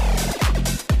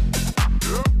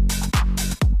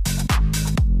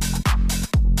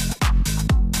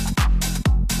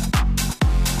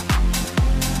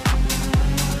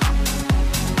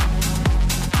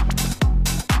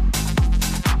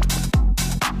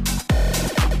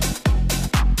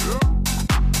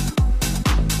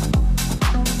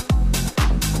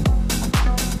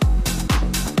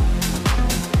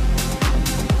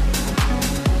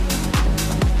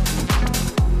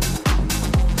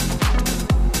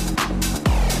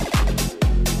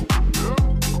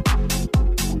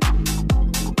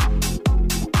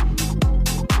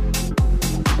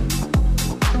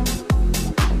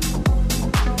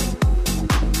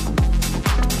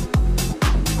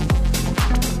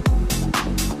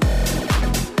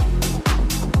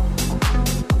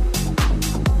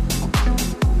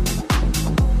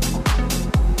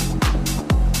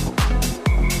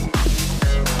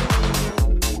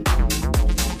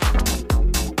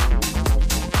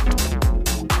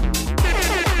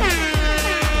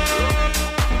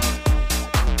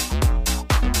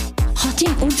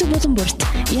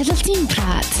 Yalaltiin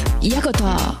praat.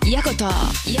 Jagoda.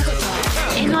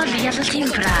 Энэ бол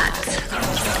Yalaltiin praat.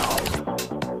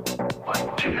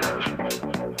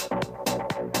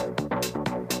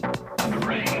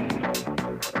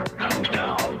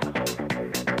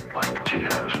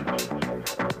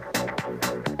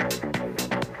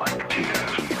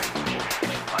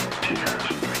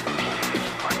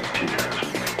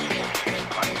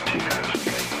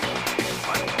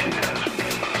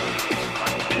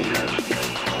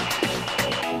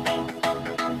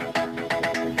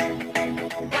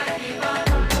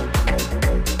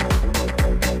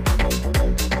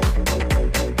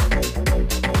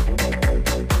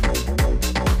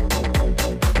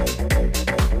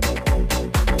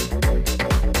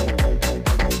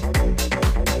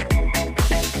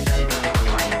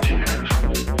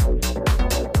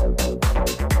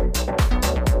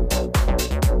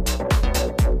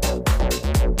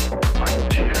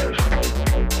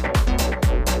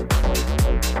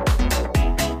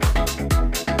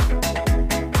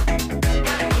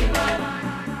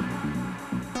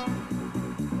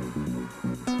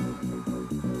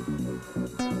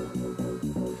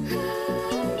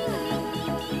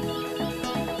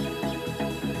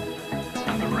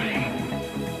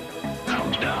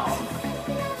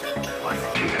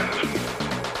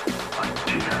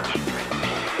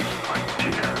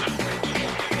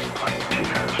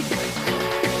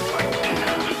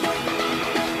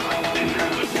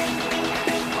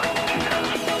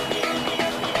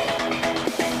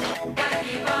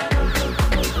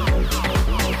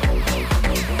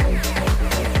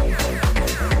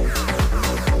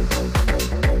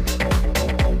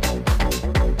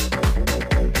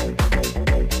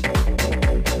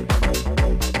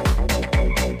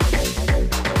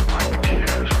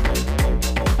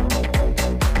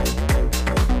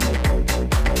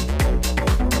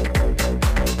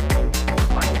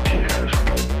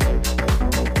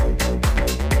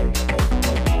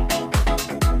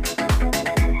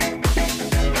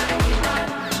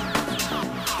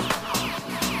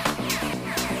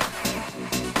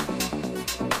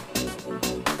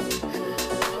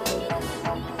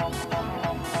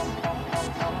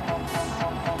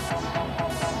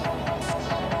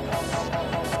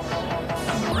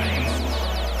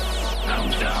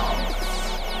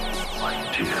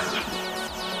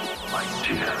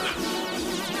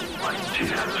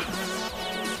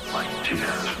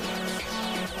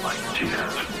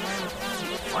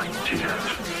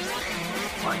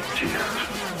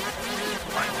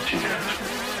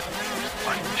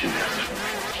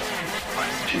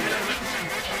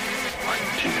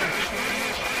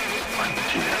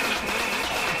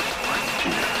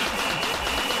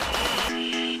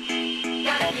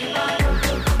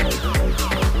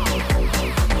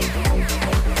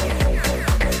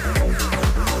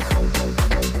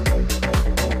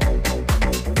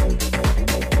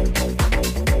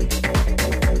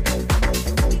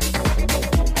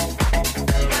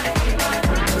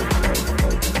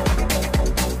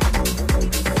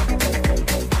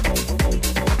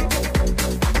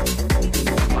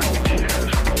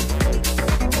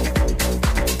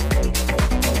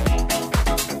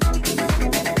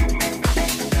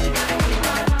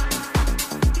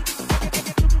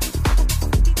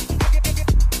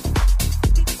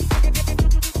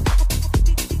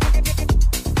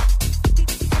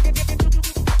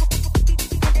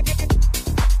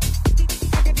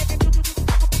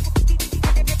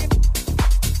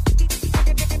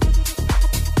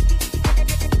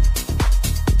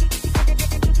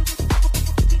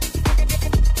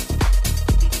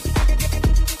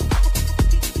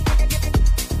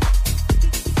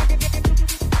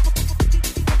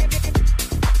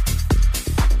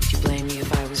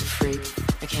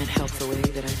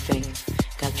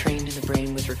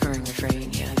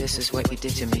 this is what you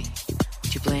did to me.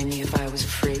 Would you blame me if I was a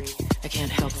freak? I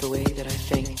can't help the way that I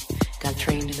think. Got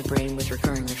trained in the brain with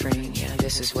recurring refrain. Yeah,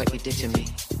 this is what you did to me.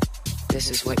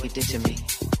 This is what you did to me.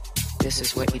 This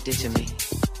is what you did to me.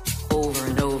 Over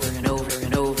and over and over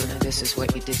and over. This is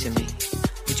what you did to me.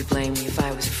 Would you blame me if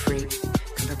I was a freak?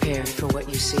 Come prepared for what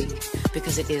you seek,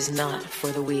 because it is not for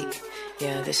the weak.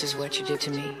 Yeah, this is what you did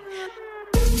to me.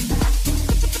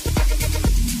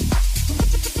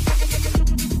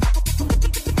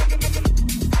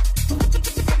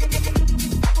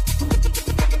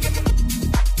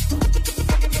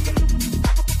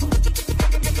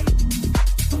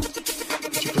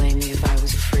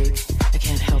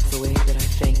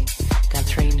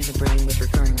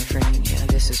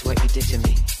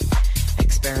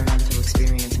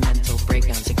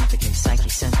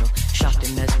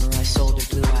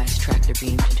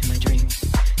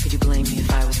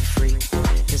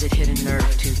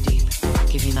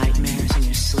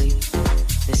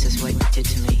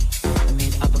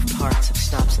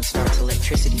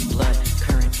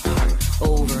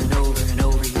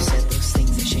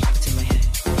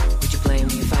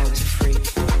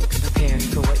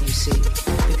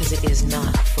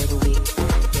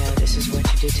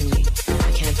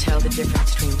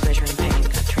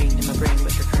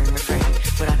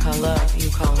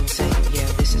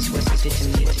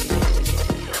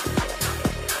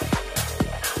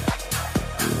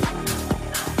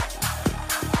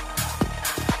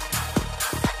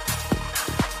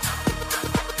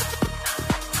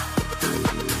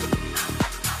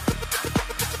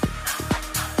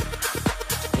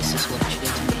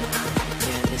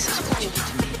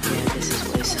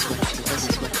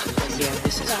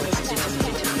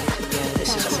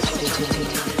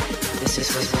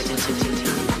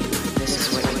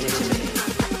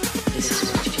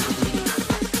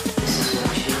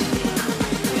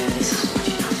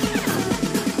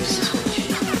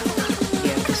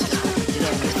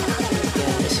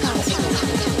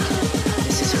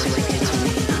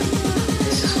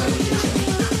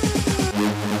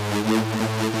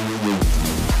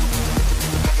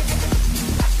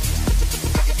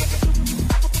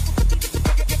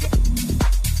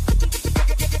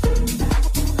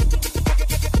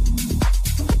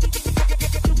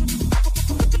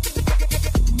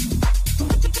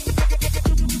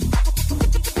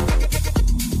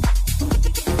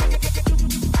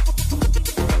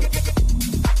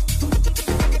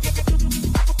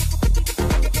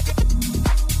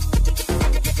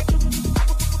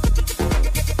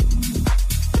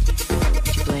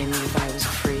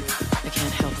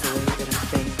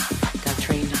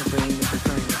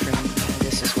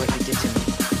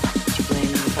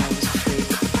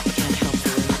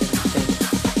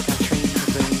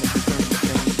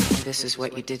 This is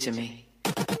what you did to me.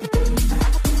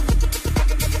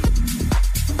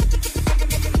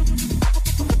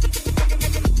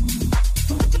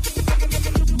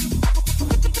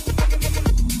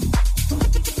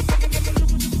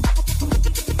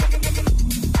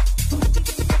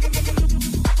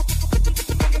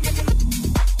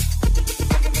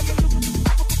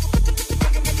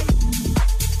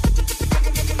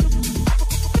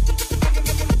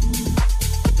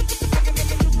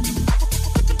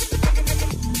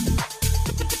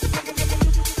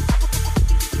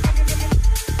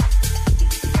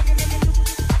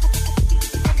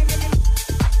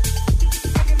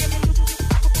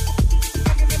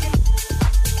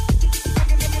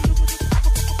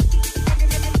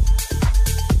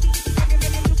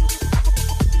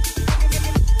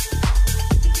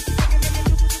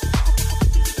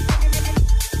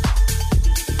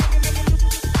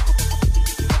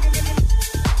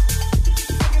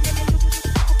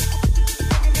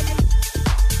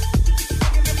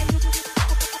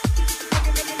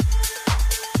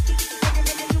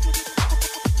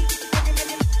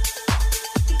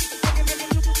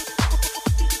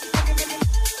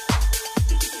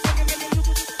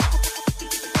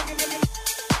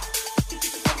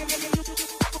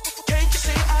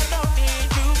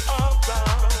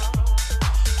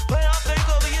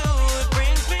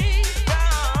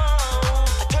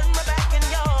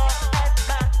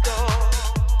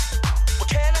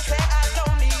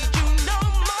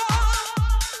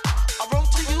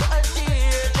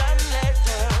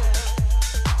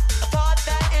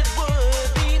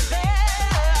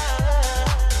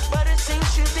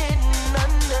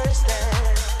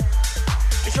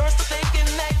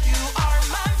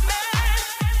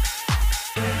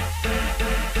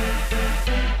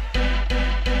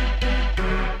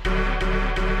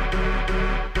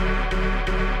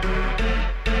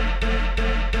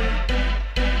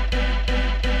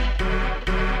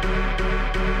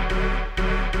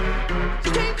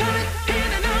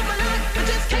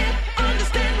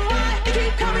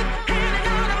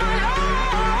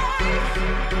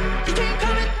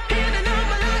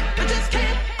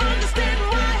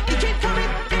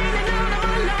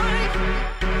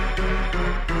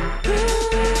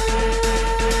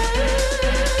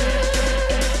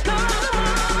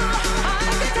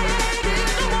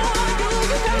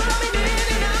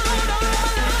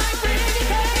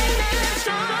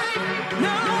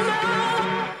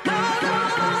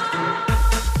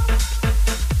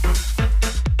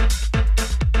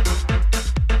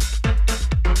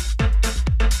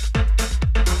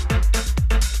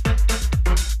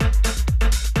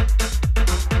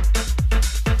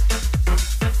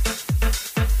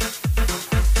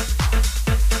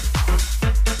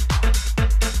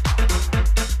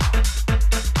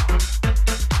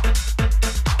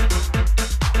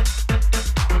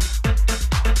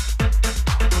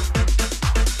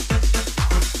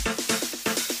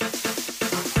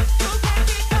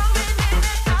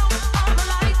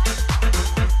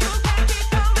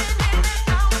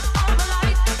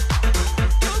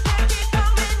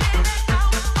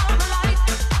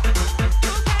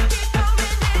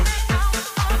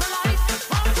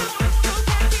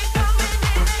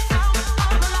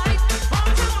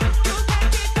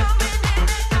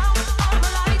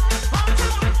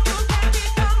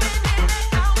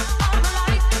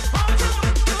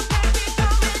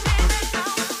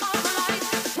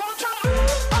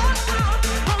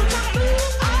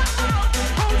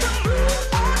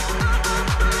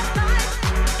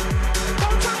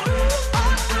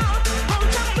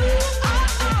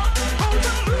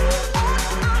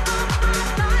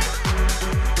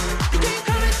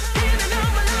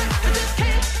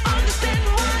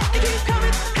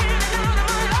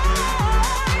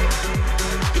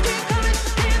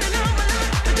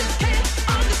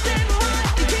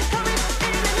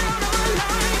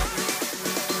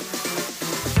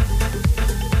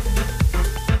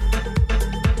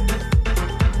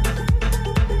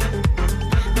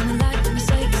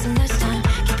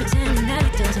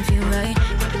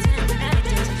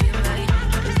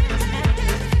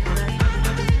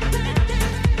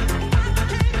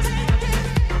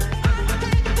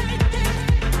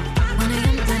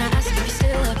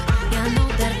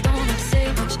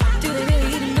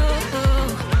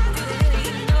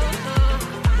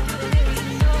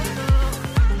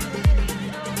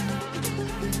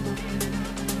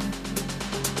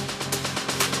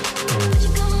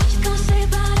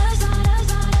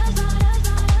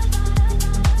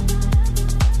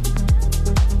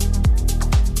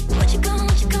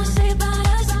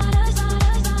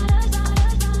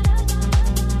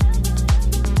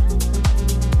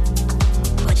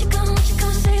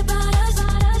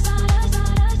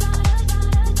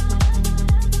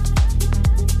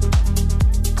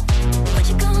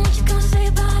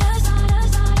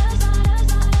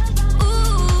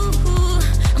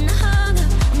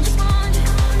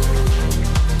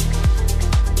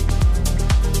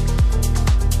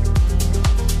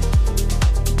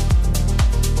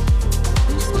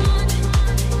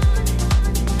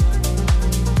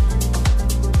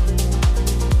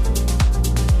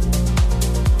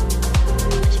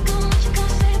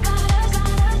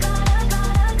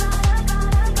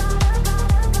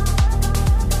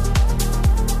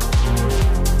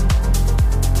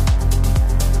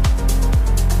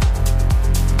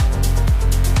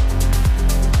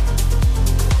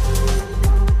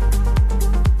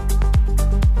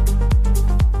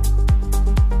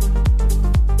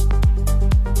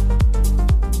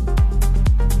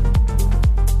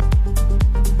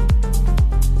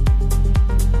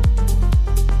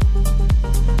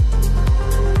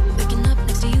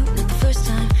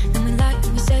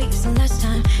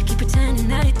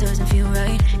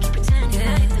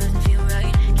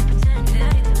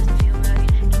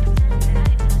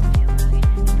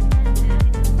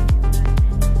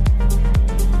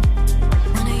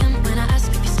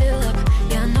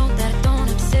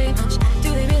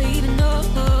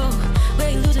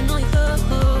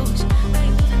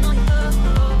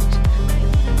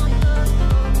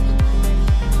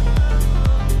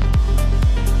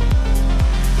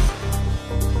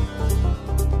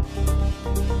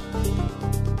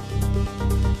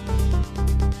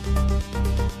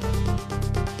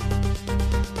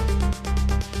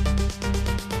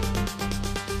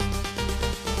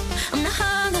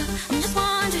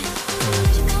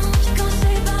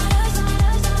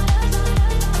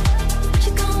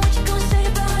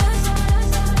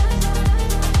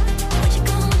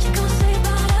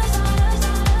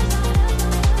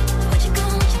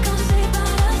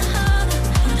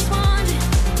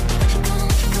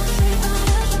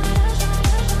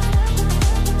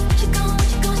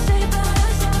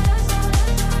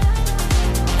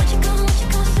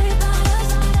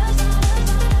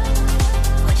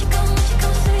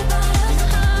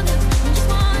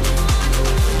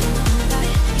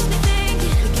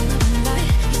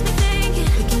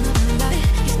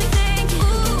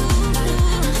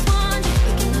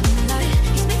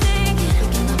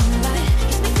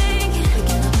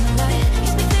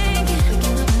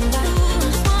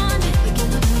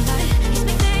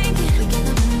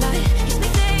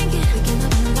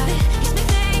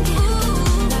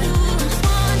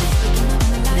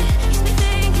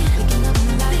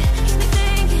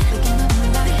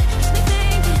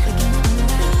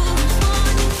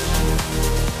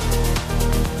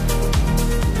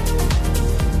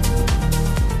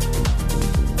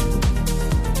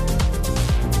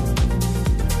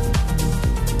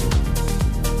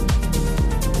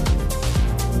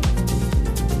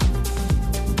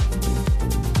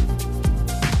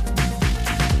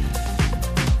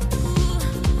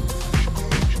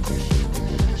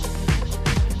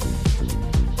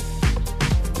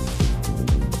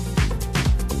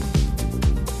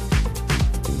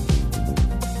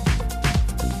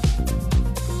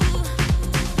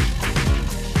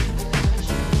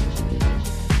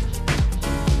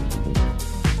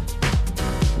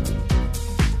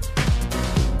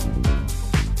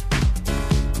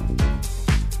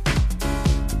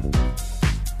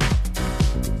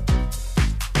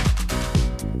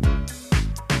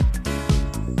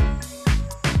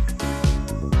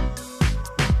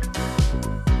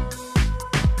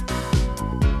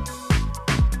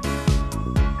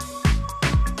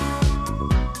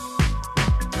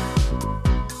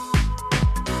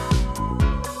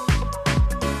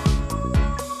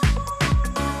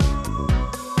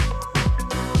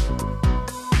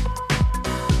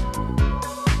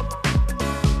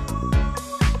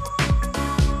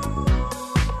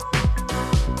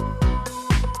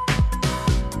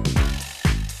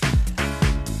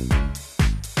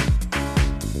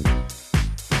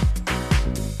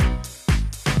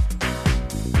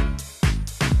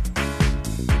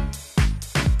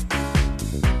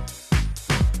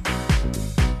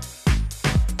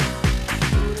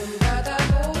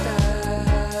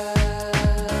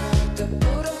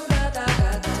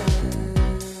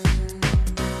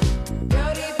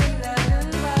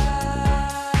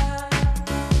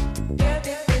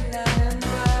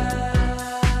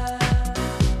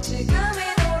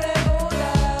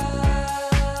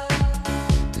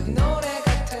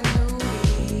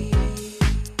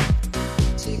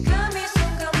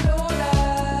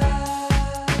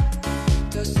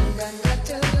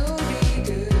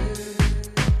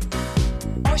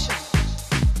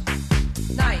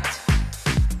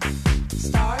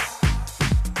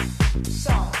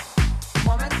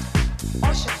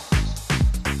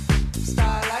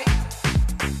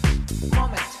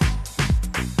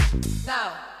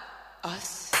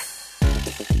 us.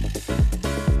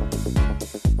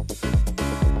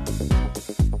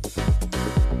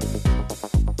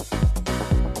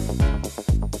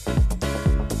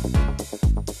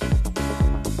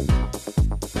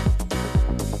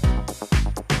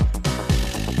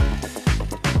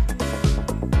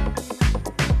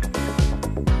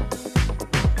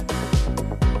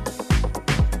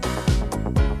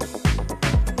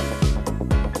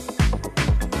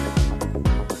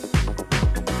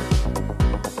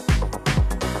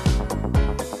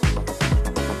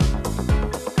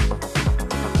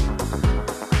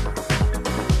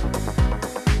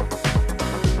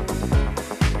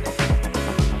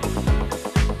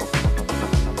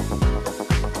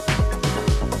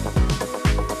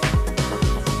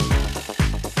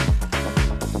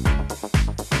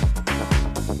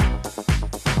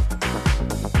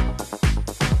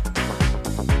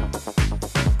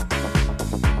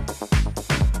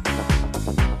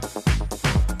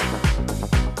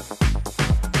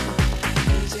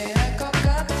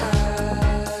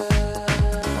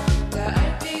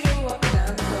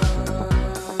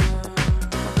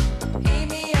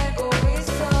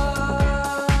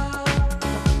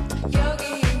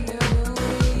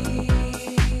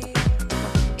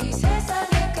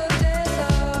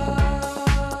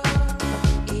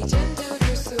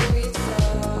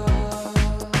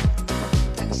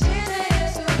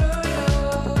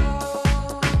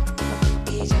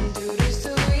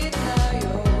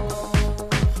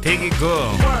 Peggy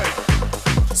go.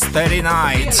 Steady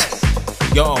night.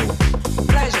 Yo.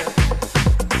 Pleasure.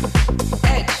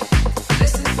 Edge.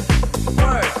 Listen.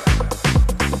 Word.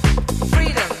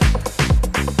 Freedom.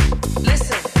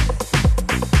 Listen.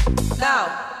 Now.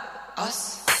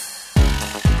 Us.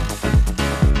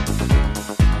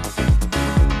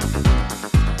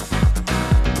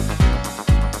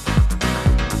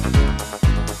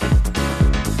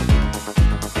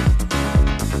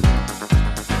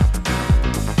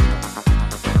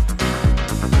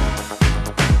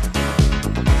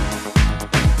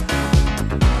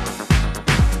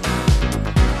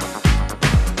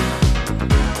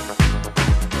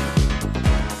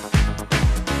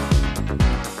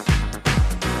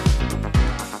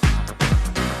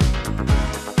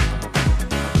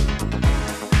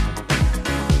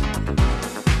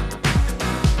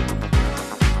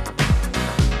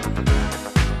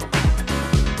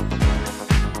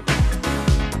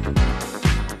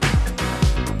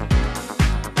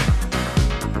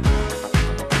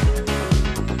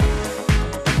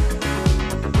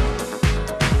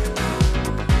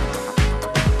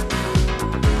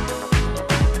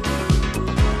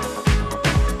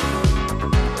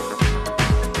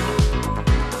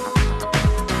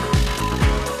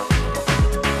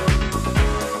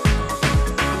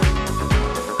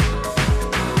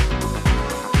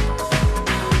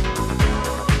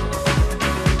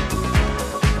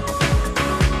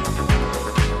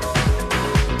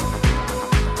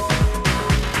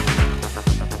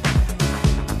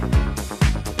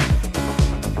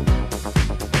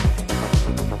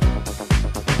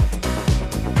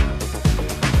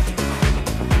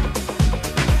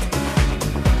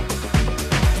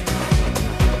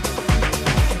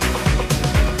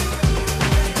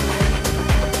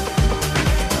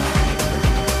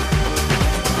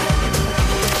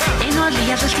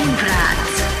 Yalaltiin praat.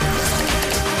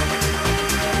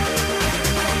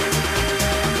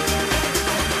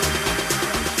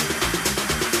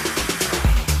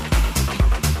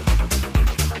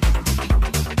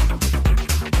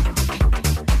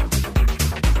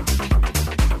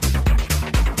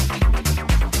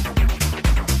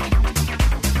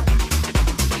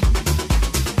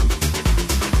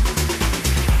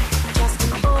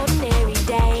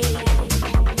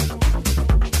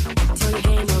 Till you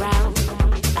came around,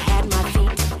 I had my feet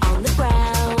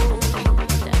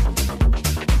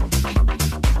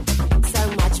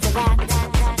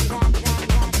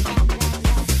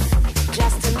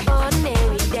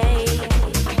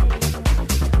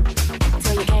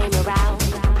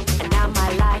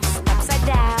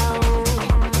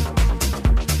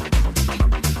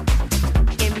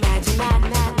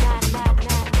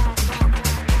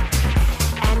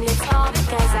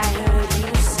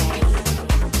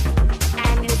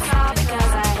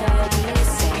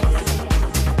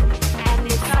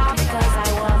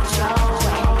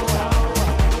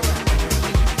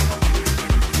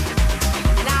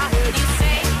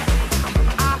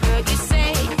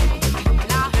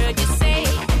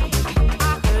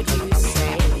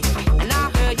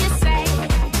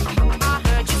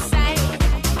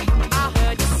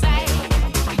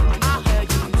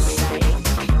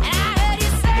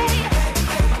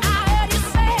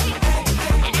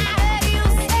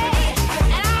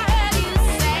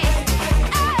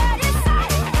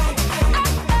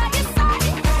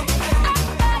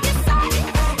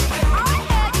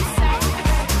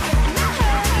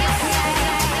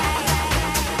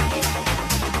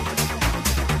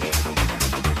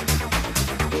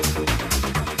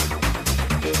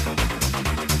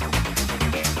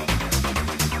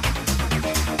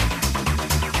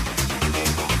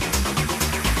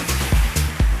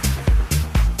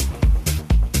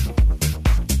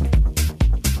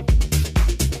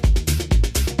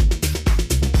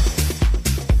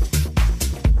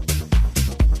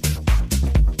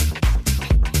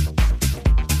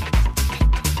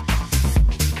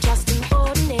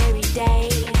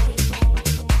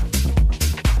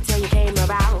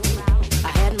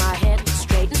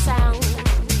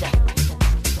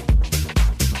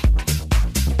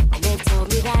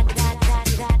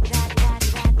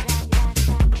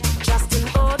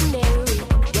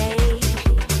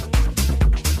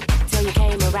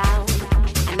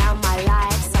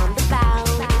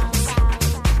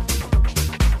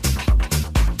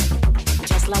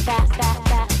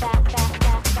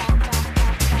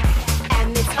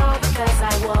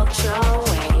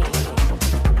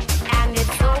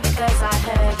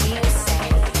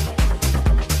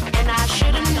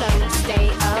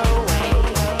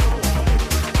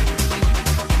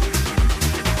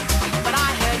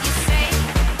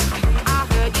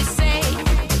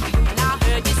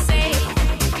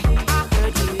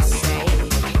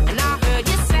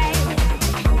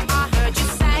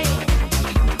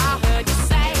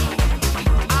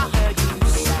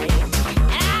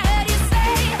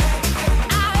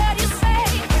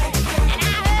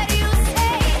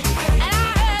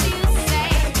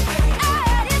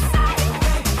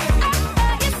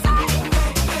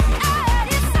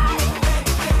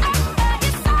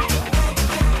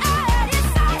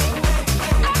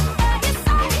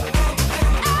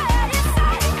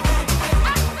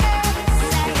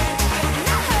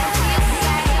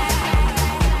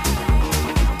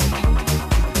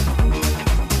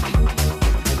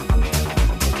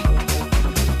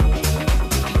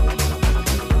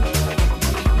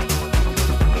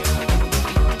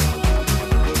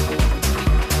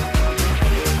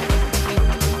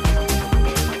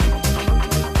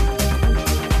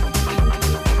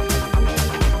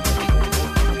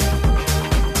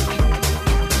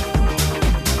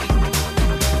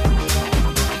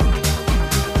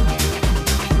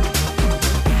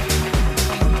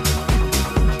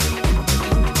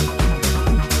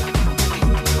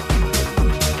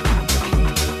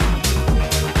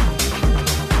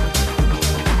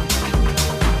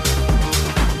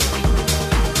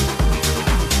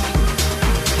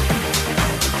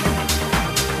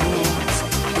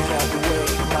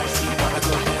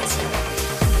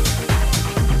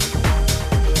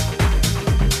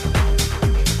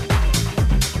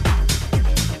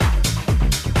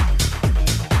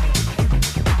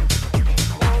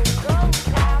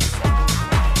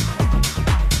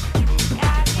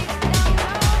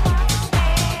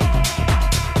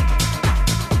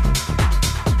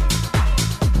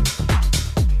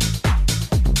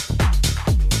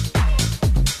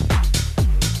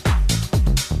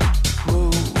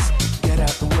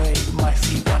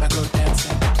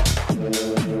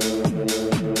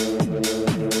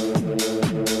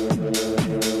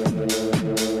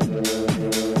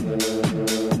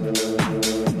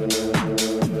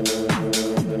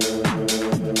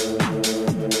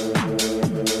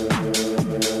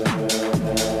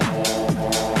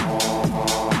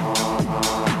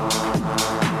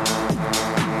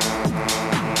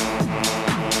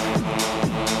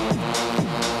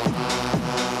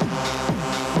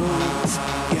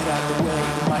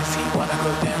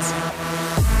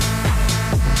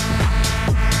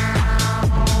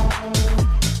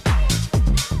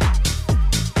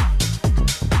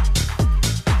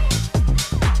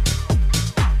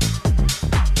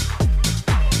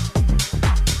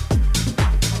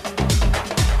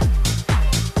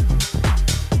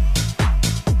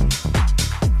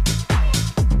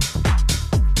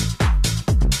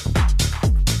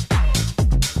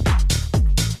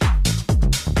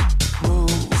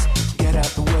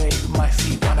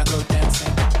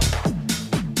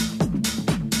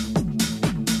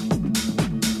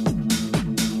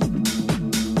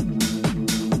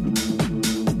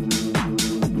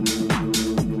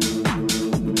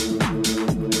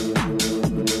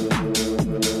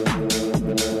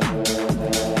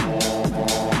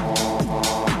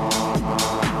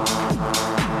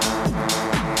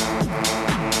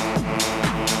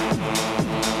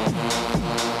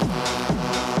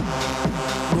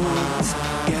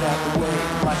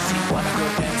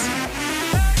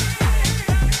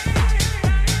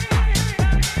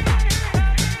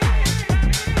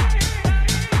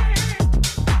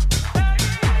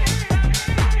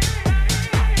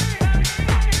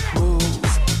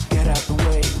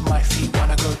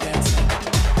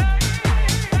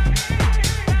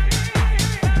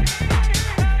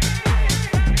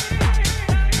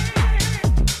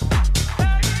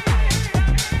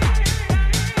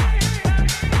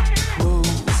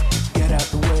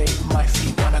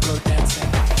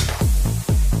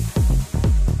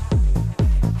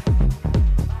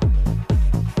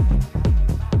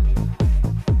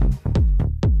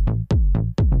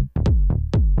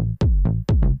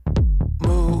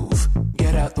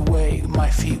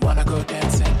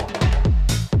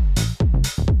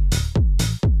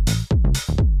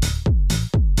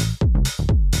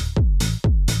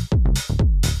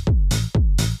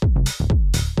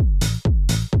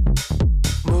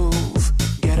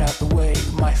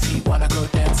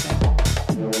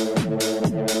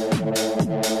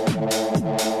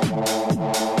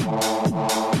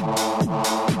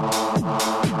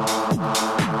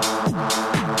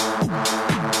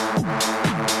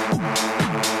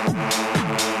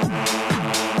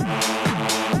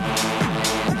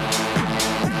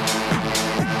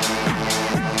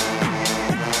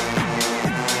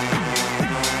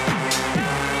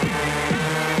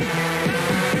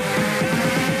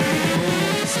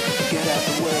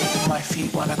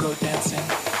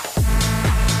dancing.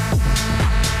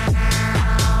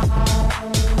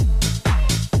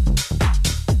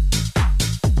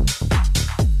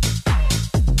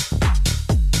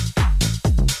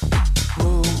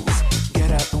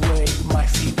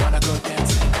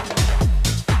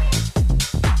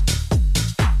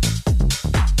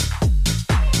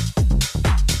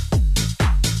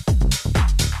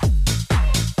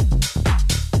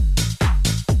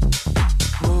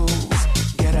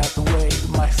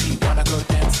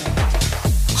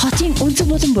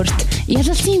 Болон бүрт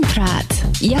Yalaltiin Prad.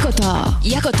 Яг одоо.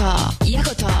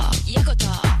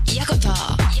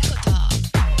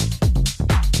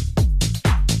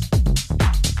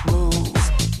 Move,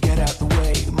 get out the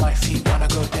way, my feet wanna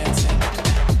go dancing.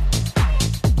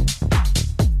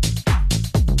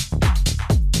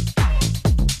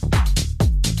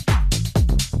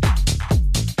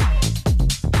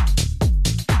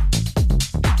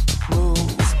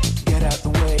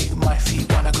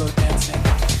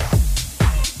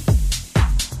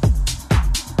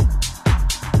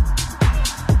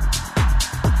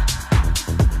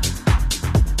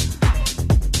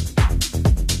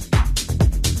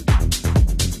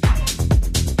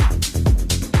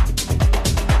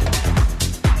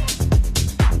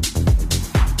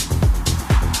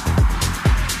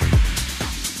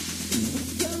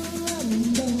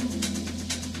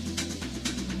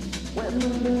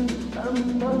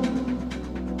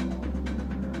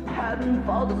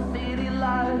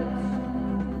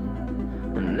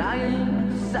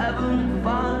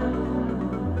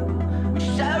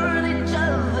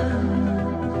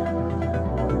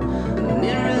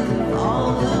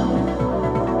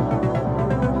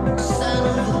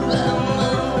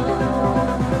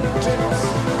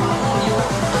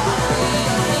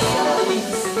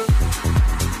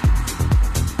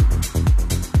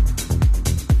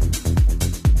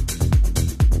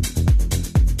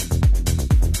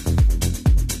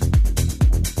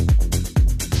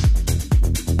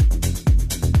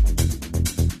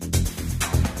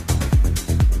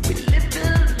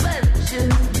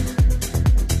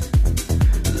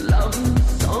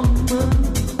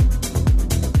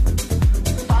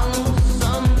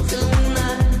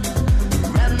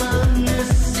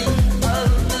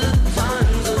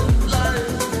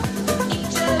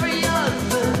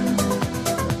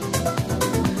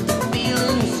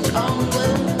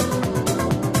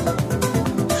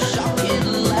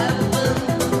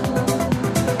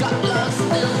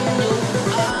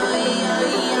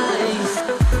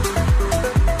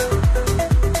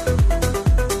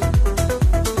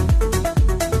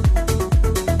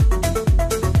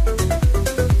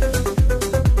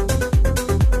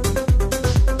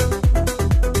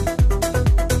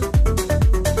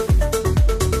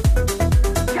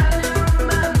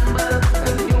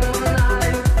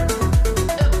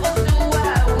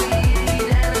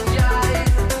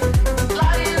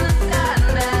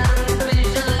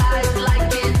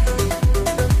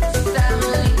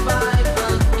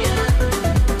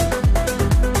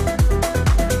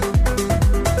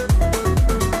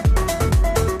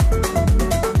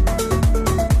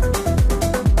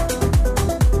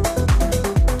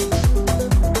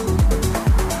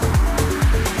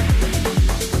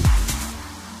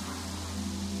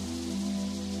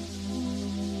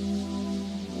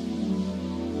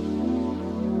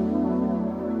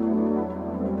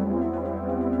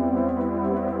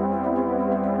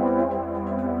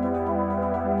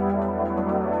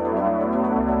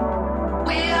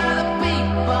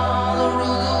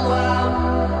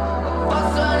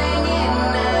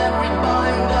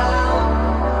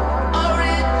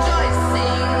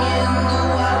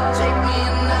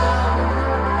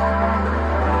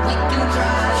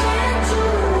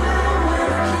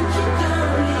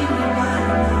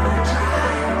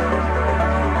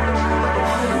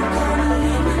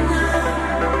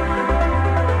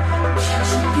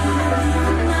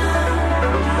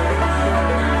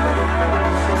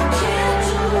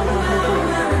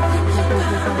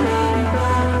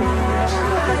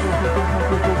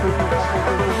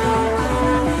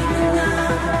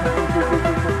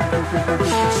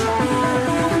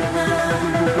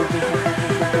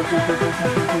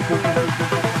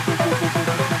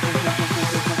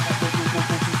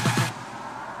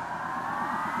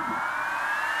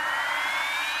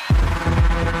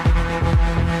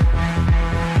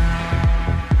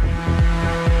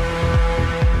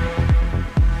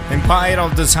 Empire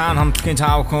of the Sun хамтлагийн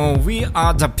таавхан We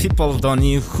Are the People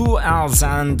доны Who Else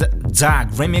and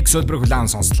Zag remix өлбөр хүлээн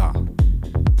сонслоо.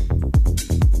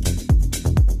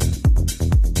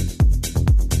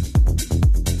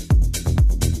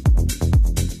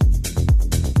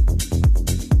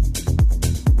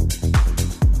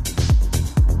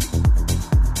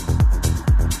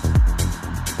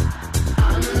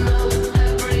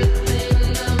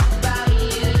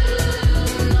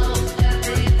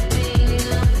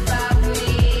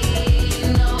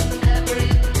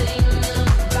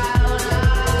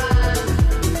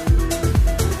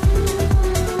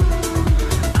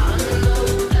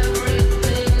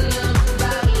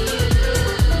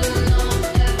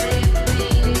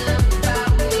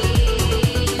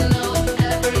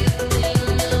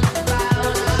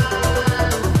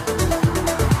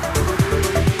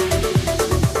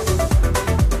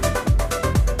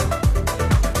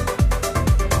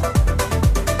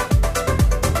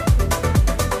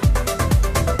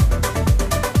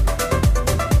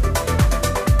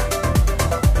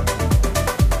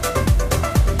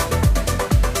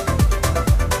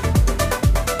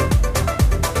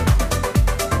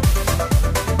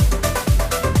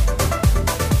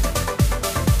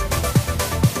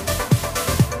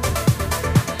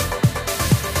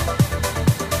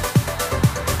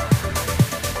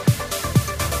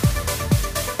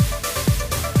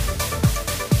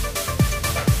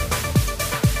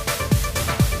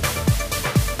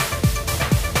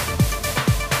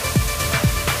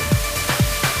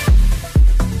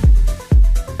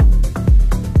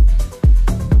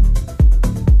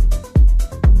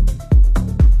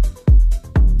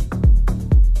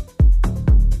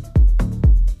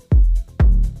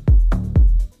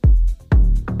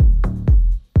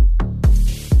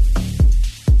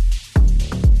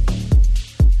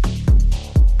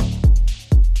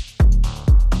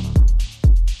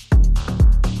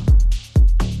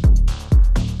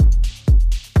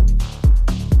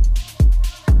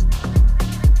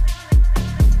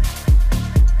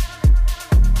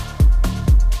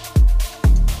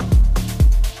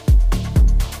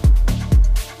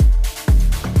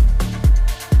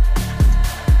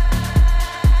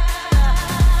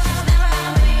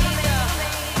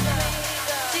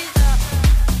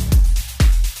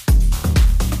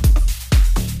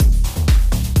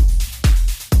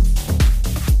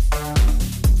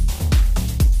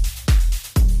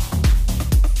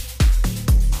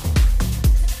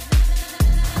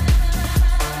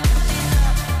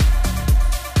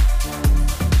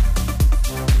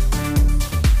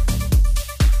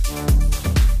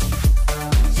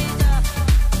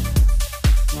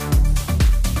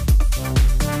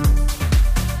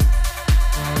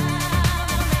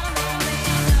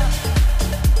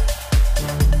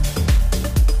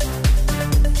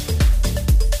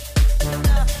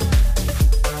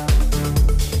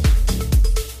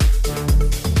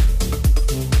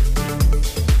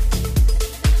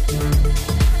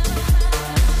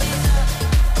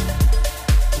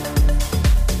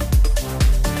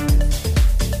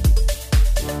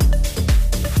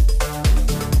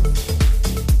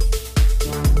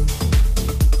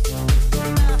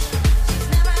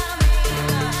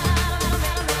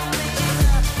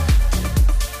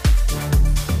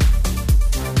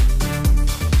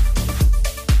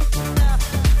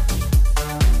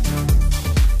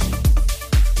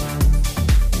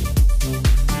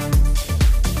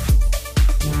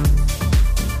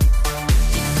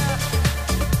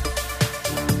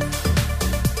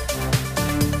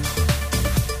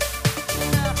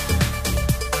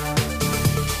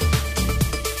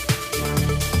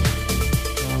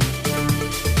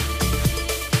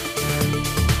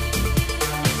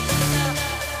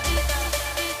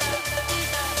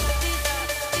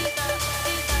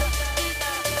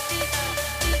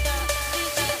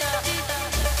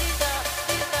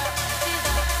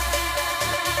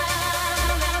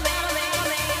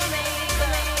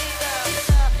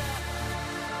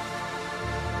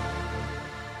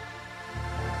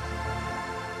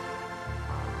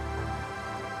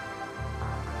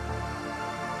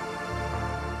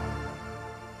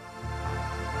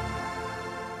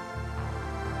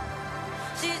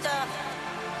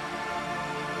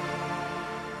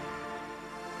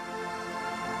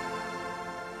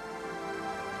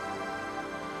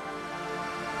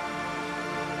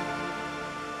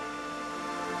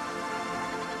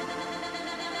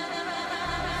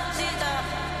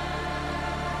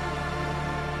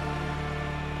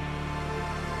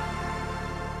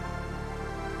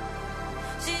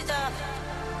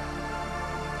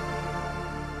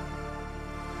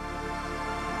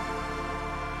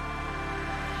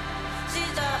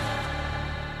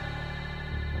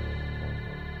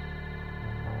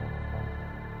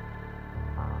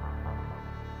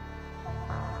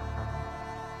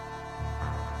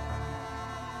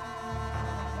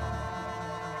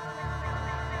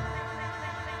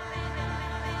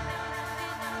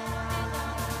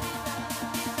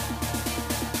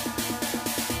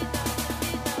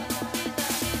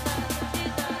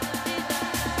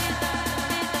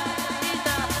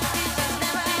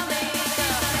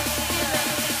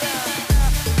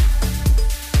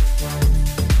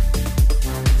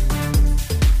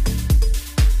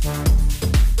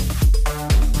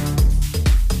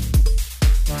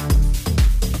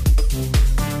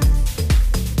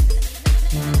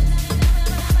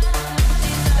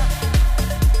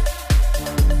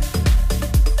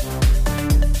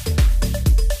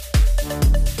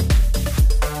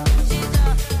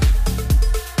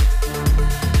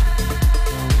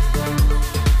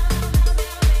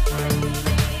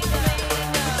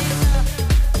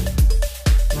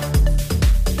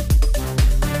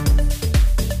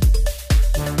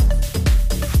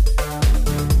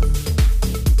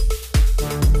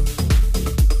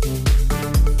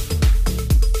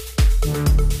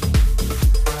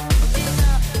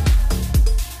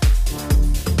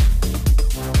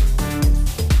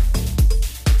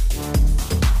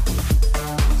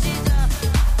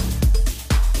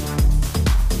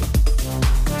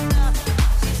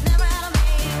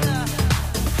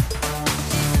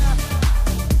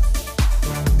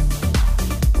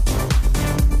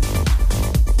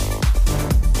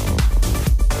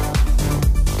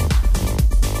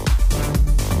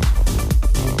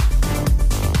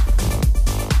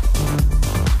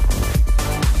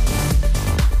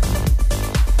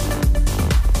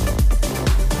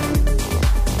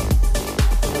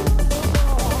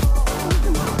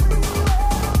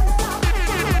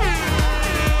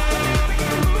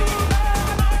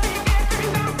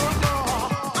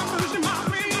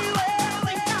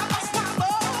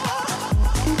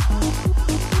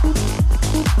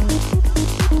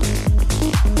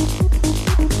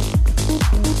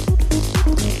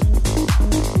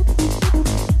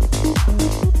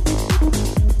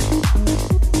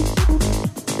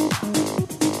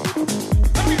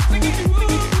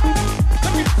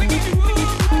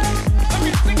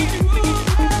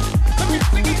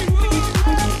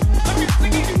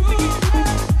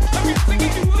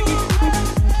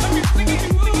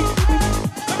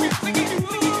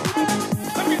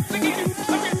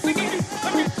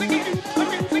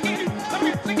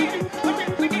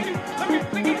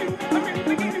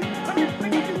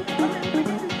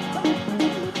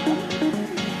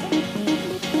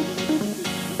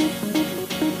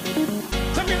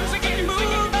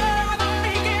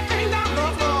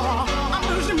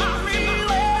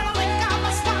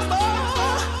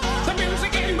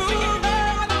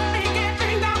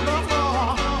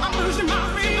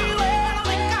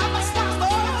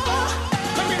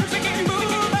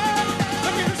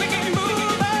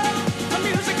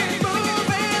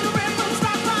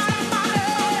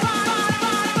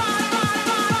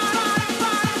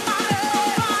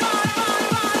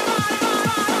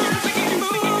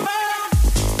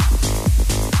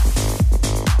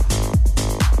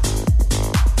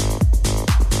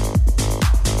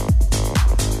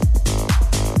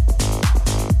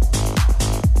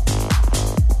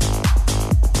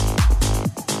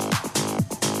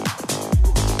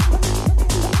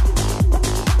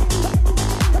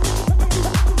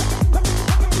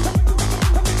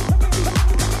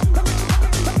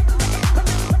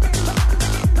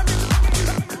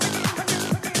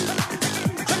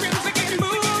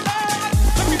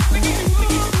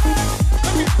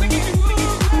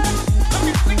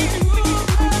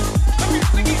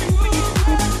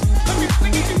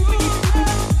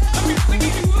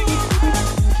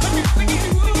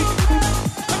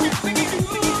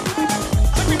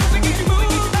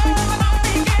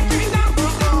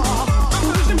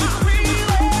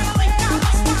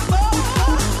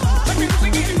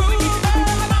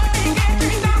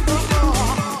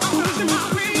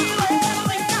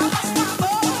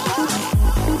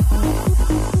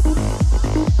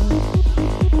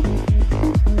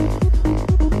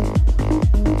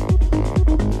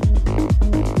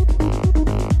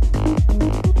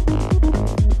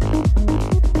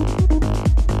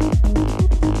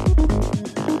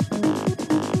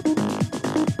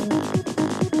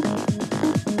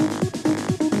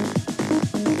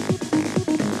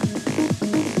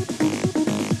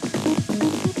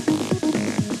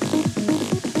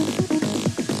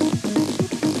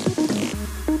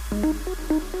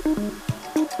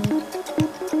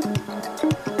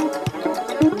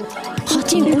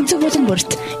 болон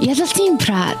бүрт Yalaltiin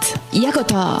Pratt. Яг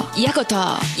одоо.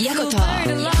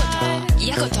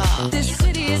 This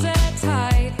city is at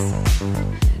tight,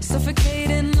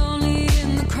 suffocating, lonely in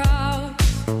the crowd.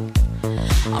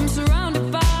 I'm surrounded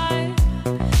by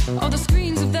all the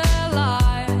screens of their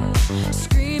lives,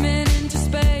 screaming into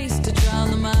space to drown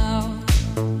them out.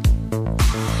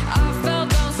 I fell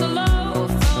down so low,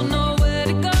 felt nowhere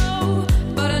to go,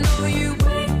 but I know you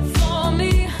wait for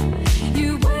me,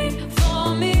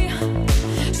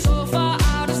 so far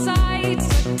out of sight,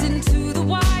 sucked into the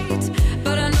white,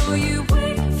 but I know you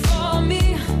wait for me.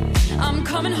 I'm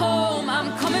coming home, I'm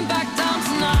coming back down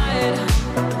tonight,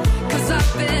 'cause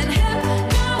I've been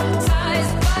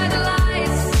hypnotized by the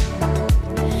lights,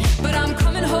 but I'm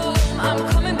coming home, I'm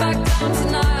coming back down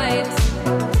tonight.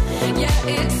 Yeah,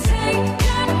 it's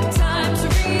taken time to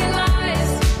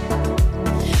realize,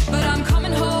 but I'm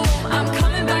coming home, I'm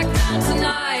coming back down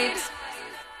tonight.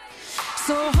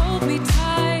 So hold me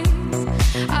tight,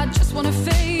 I just wanna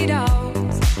fade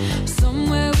out,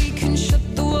 somewhere we can shut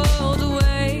the world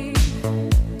away.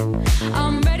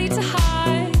 I'm ready to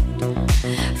hide,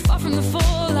 far from the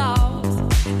fallout.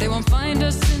 They won't find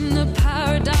us in the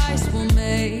paradise we'll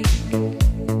make.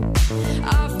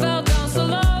 I fell down so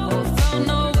low, felt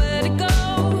nowhere to go,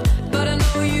 but I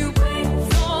know you wait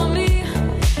for me,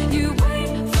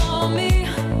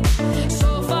 so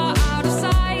far out of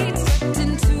sight, sucked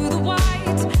into the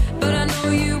white, but I know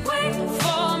you wait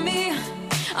for me.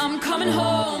 I'm coming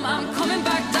home, I'm coming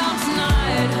back down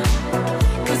tonight,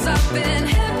 'cause I've been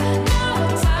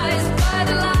hypnotized by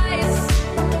the lights,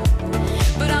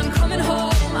 but I'm coming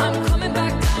home, I'm coming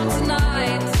back down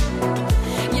tonight.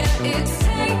 Yeah, it's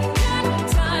taken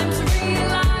time to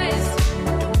realize,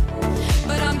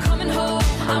 but I'm coming home,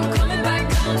 I'm coming back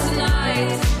down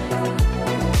tonight.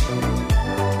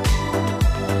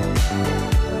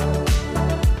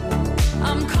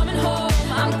 I'm coming home,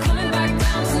 I'm coming back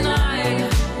down tonight.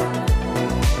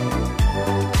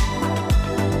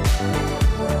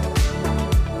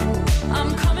 I'm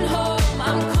coming home,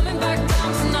 I'm coming back down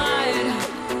tonight.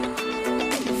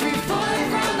 Free falling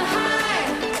from the high,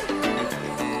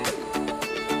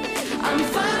 I'm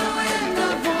following the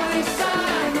voice I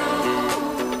know.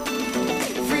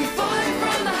 Free falling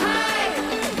from the high,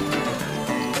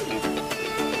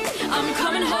 I'm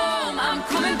coming home, I'm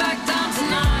coming back down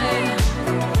tonight,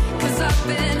 'cause I've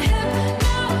been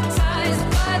hypnotized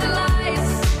by the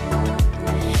lights,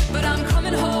 but I'm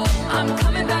coming home, I'm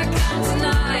coming back down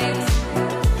tonight.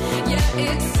 Yeah,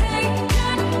 it's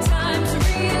taken time to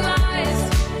realize,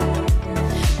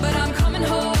 but I'm coming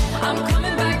home, I'm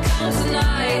coming back down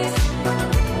tonight.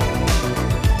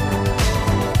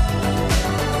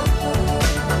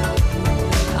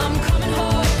 I'm coming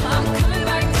home, I'm coming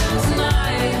back down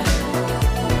tonight.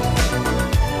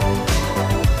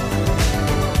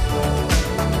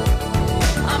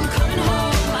 I'm coming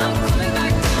home, I'm coming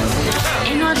back down tonight.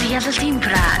 Энэ бол Yalaltiin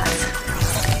Pratt.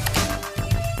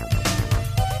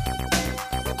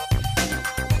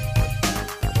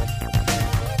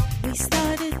 We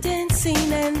started dancing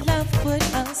and love put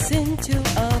us into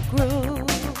a groove.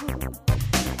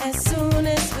 As soon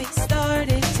as we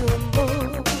started to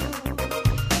move,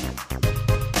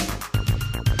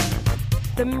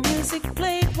 the music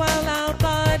played while our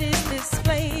bodies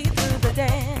displayed through the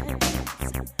dance.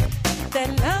 Then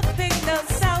love picked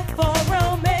us out for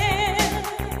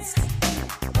romance.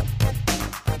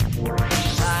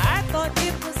 I thought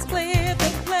it was clear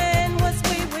the plan was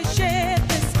we would share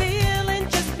this feeling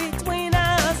just between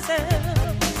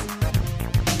ourselves.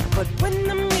 But when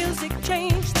the music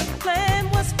changed, the plan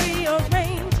was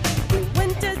rearranged. We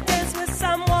went to dance with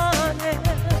someone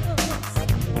else.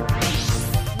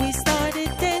 We started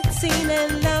dancing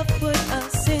and love put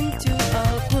us into a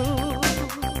groove.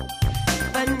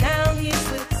 But now he's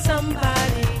with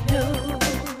somebody new.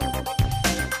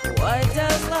 What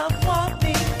does love want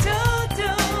me to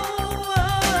do?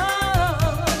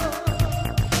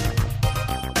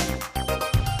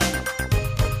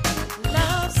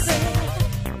 Love said,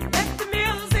 let the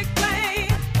music play.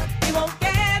 You won't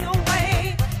get away.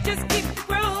 Just keep the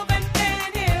groove and then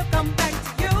he'll come back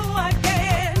to you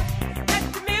again. Let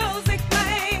the music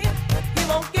play. You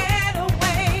won't get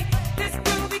away. This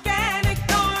groovy can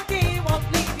ignore. He won't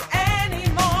leave you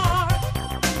anymore.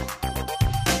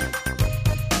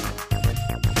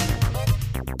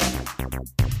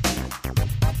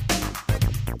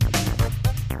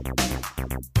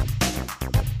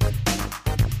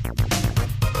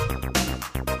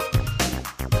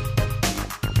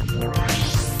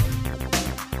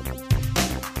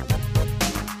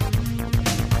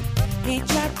 He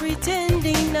tried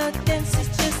pretending a dance is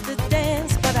just a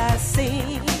dance, but I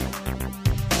see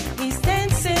he's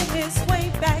dancing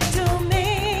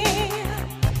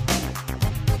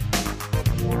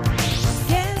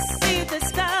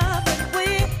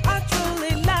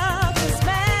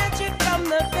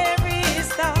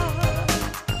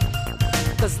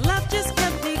 'Cause love just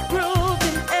kept me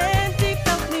grooving and he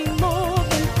felt me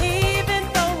moving, even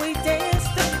though we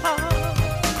danced apart.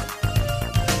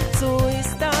 So we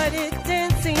started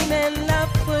dancing and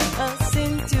love put us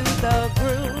into the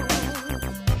groove.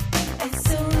 As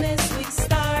soon as we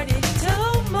started to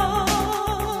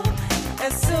move,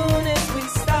 as soon as we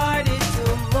started to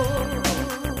move,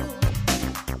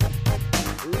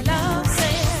 love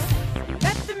said,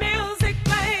 let the music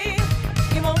play,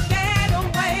 you won't get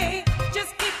away,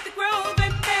 just keep the groove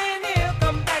and then he'll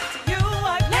come back to you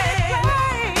again. Let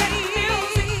the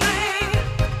music play,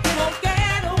 you won't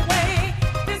get away,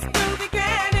 this groove you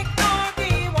can't ignore,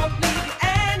 he won't leave you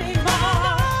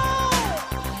anymore.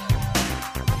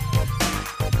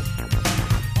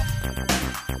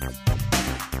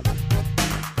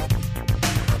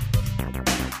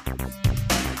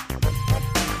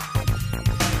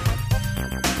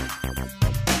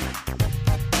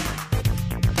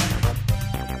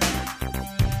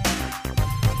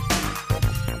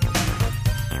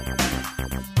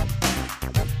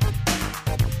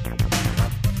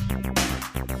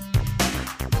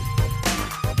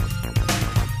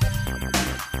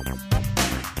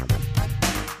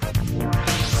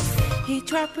 He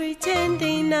tried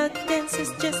pretending a dance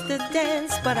is just a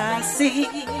dance, but I see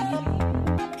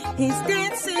he's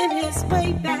dancing his way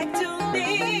back to me.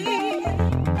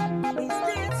 He's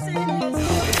dancing his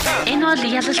way. Энэ бол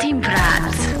Yalaltiin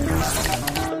брат.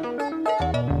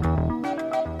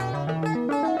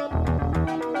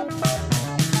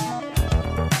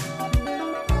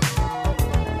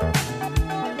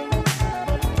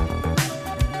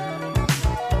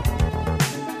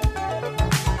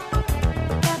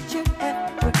 Captured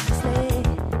effortlessly,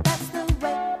 that's the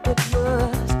way it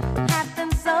was.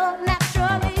 Happened so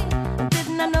naturally,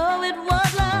 didn't I know it was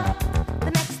love?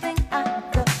 The next thing I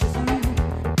got was you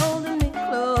holding me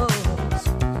close.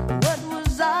 What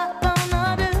was up on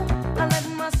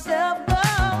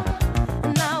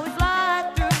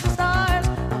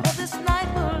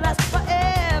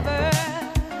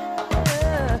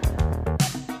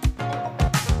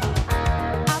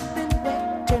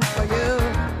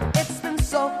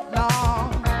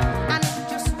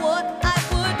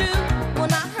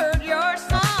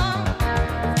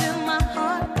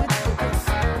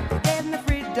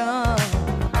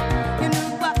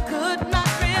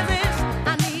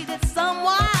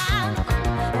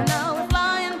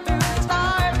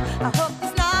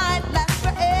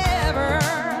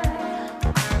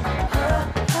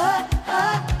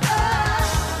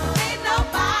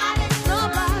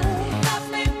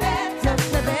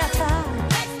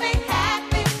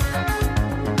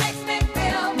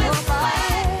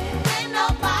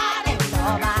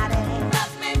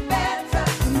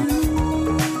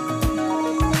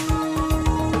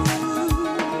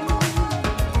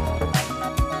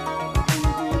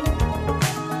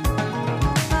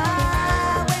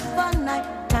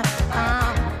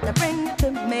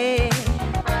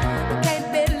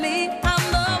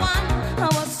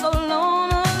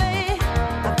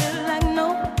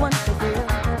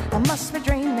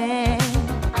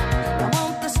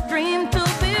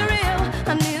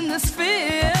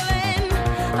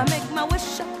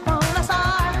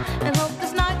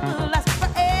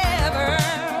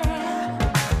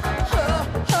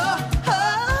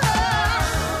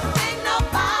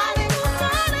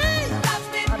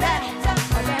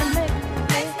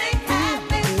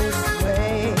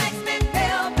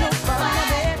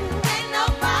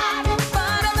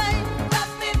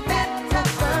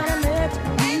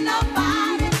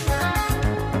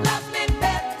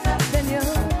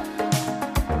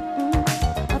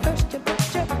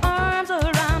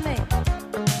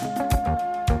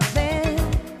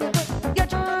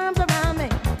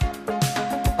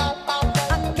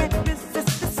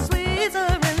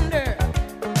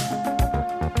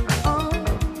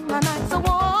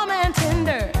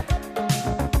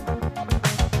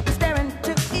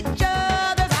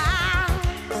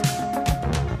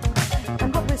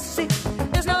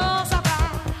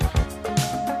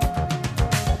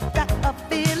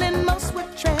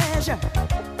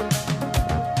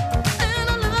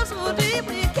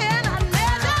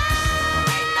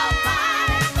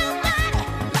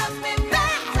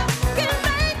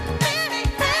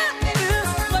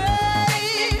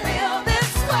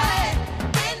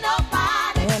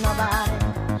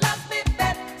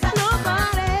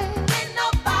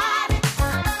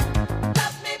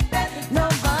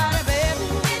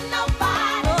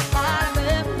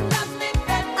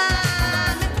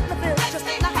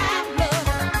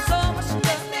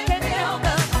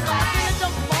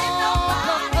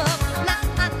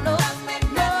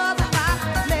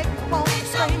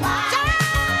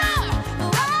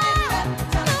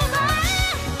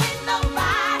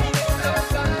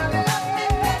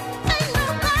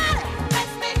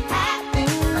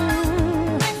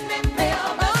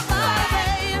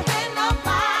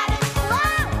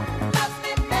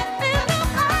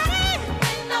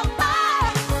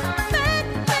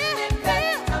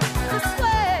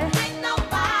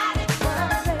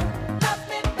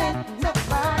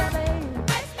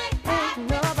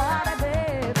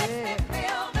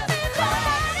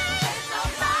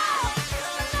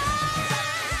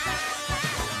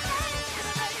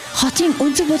Хотын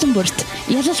өнцөг болон бүрт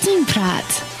Yalaltiin Prat.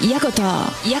 Яг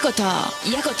одоо.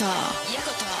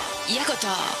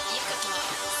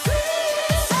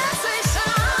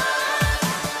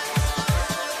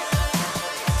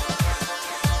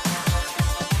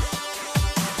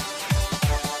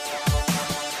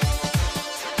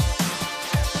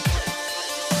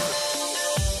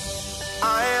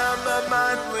 I am a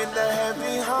man with a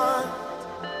heavy heart,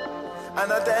 and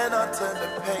I dare not turn the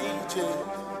pages.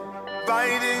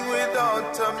 Fighting with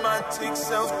automatic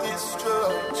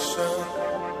self-destruction.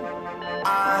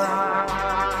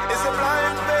 It's a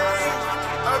blind faith,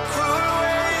 a cruel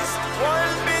waste,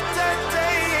 one bitter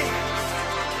day.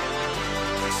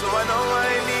 So I know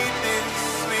I need this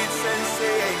sweet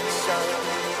sensation.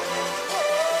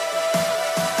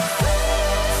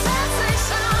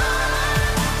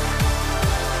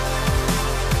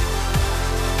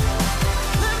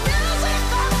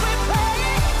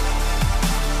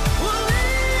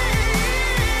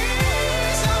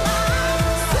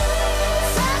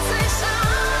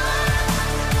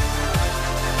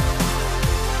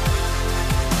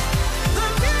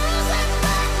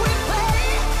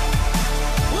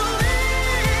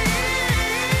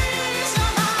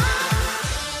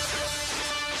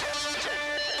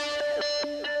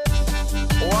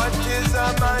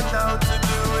 Man now to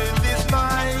do with his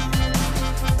mind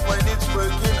when it's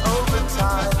working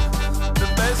overtime. The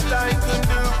best I can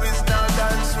do is now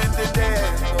dance with the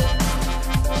dead.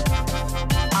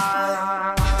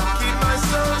 I keep my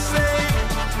soul safe.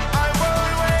 I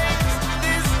won't waste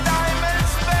this time and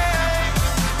space.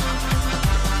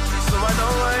 So I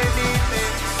know I need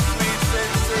this sweet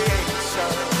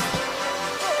sensation.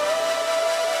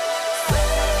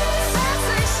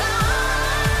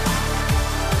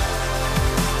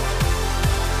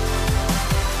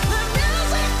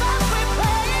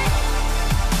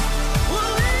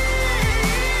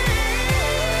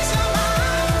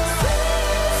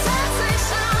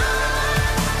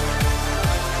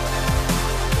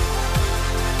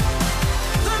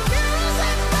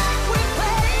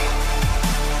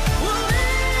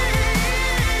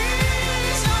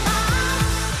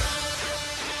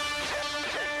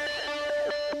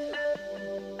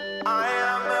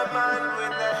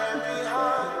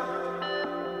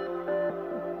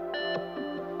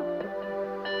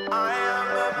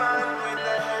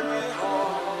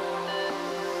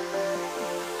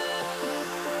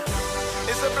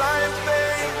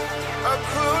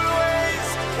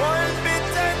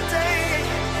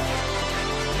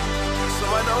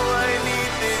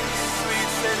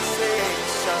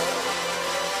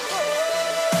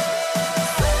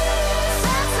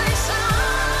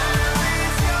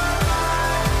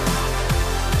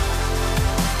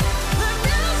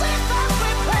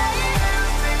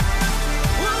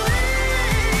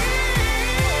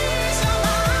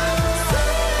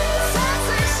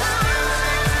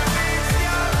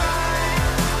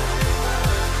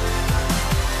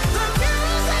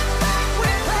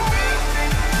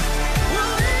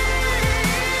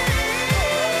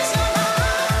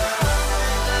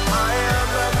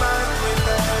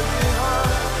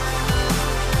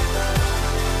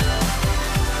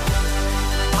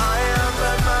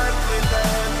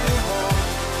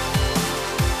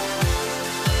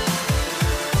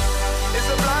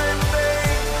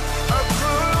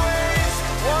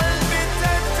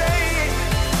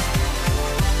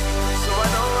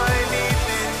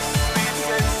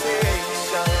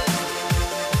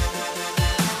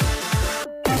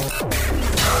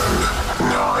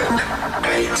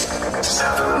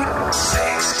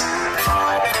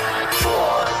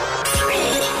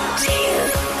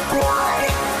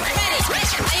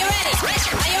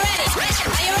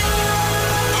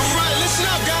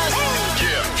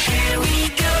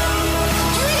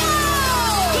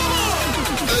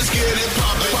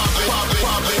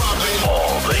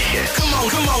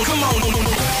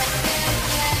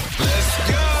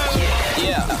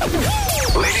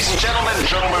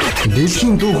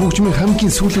 Дэлхийн дуу хөгжмийн хамгийн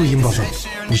сүүлийн юм болов.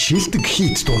 Шилдэг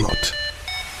хийт дуунууд.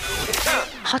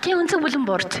 Хотын өнцөг болон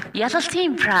бүрт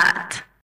Yalaltiin Prat.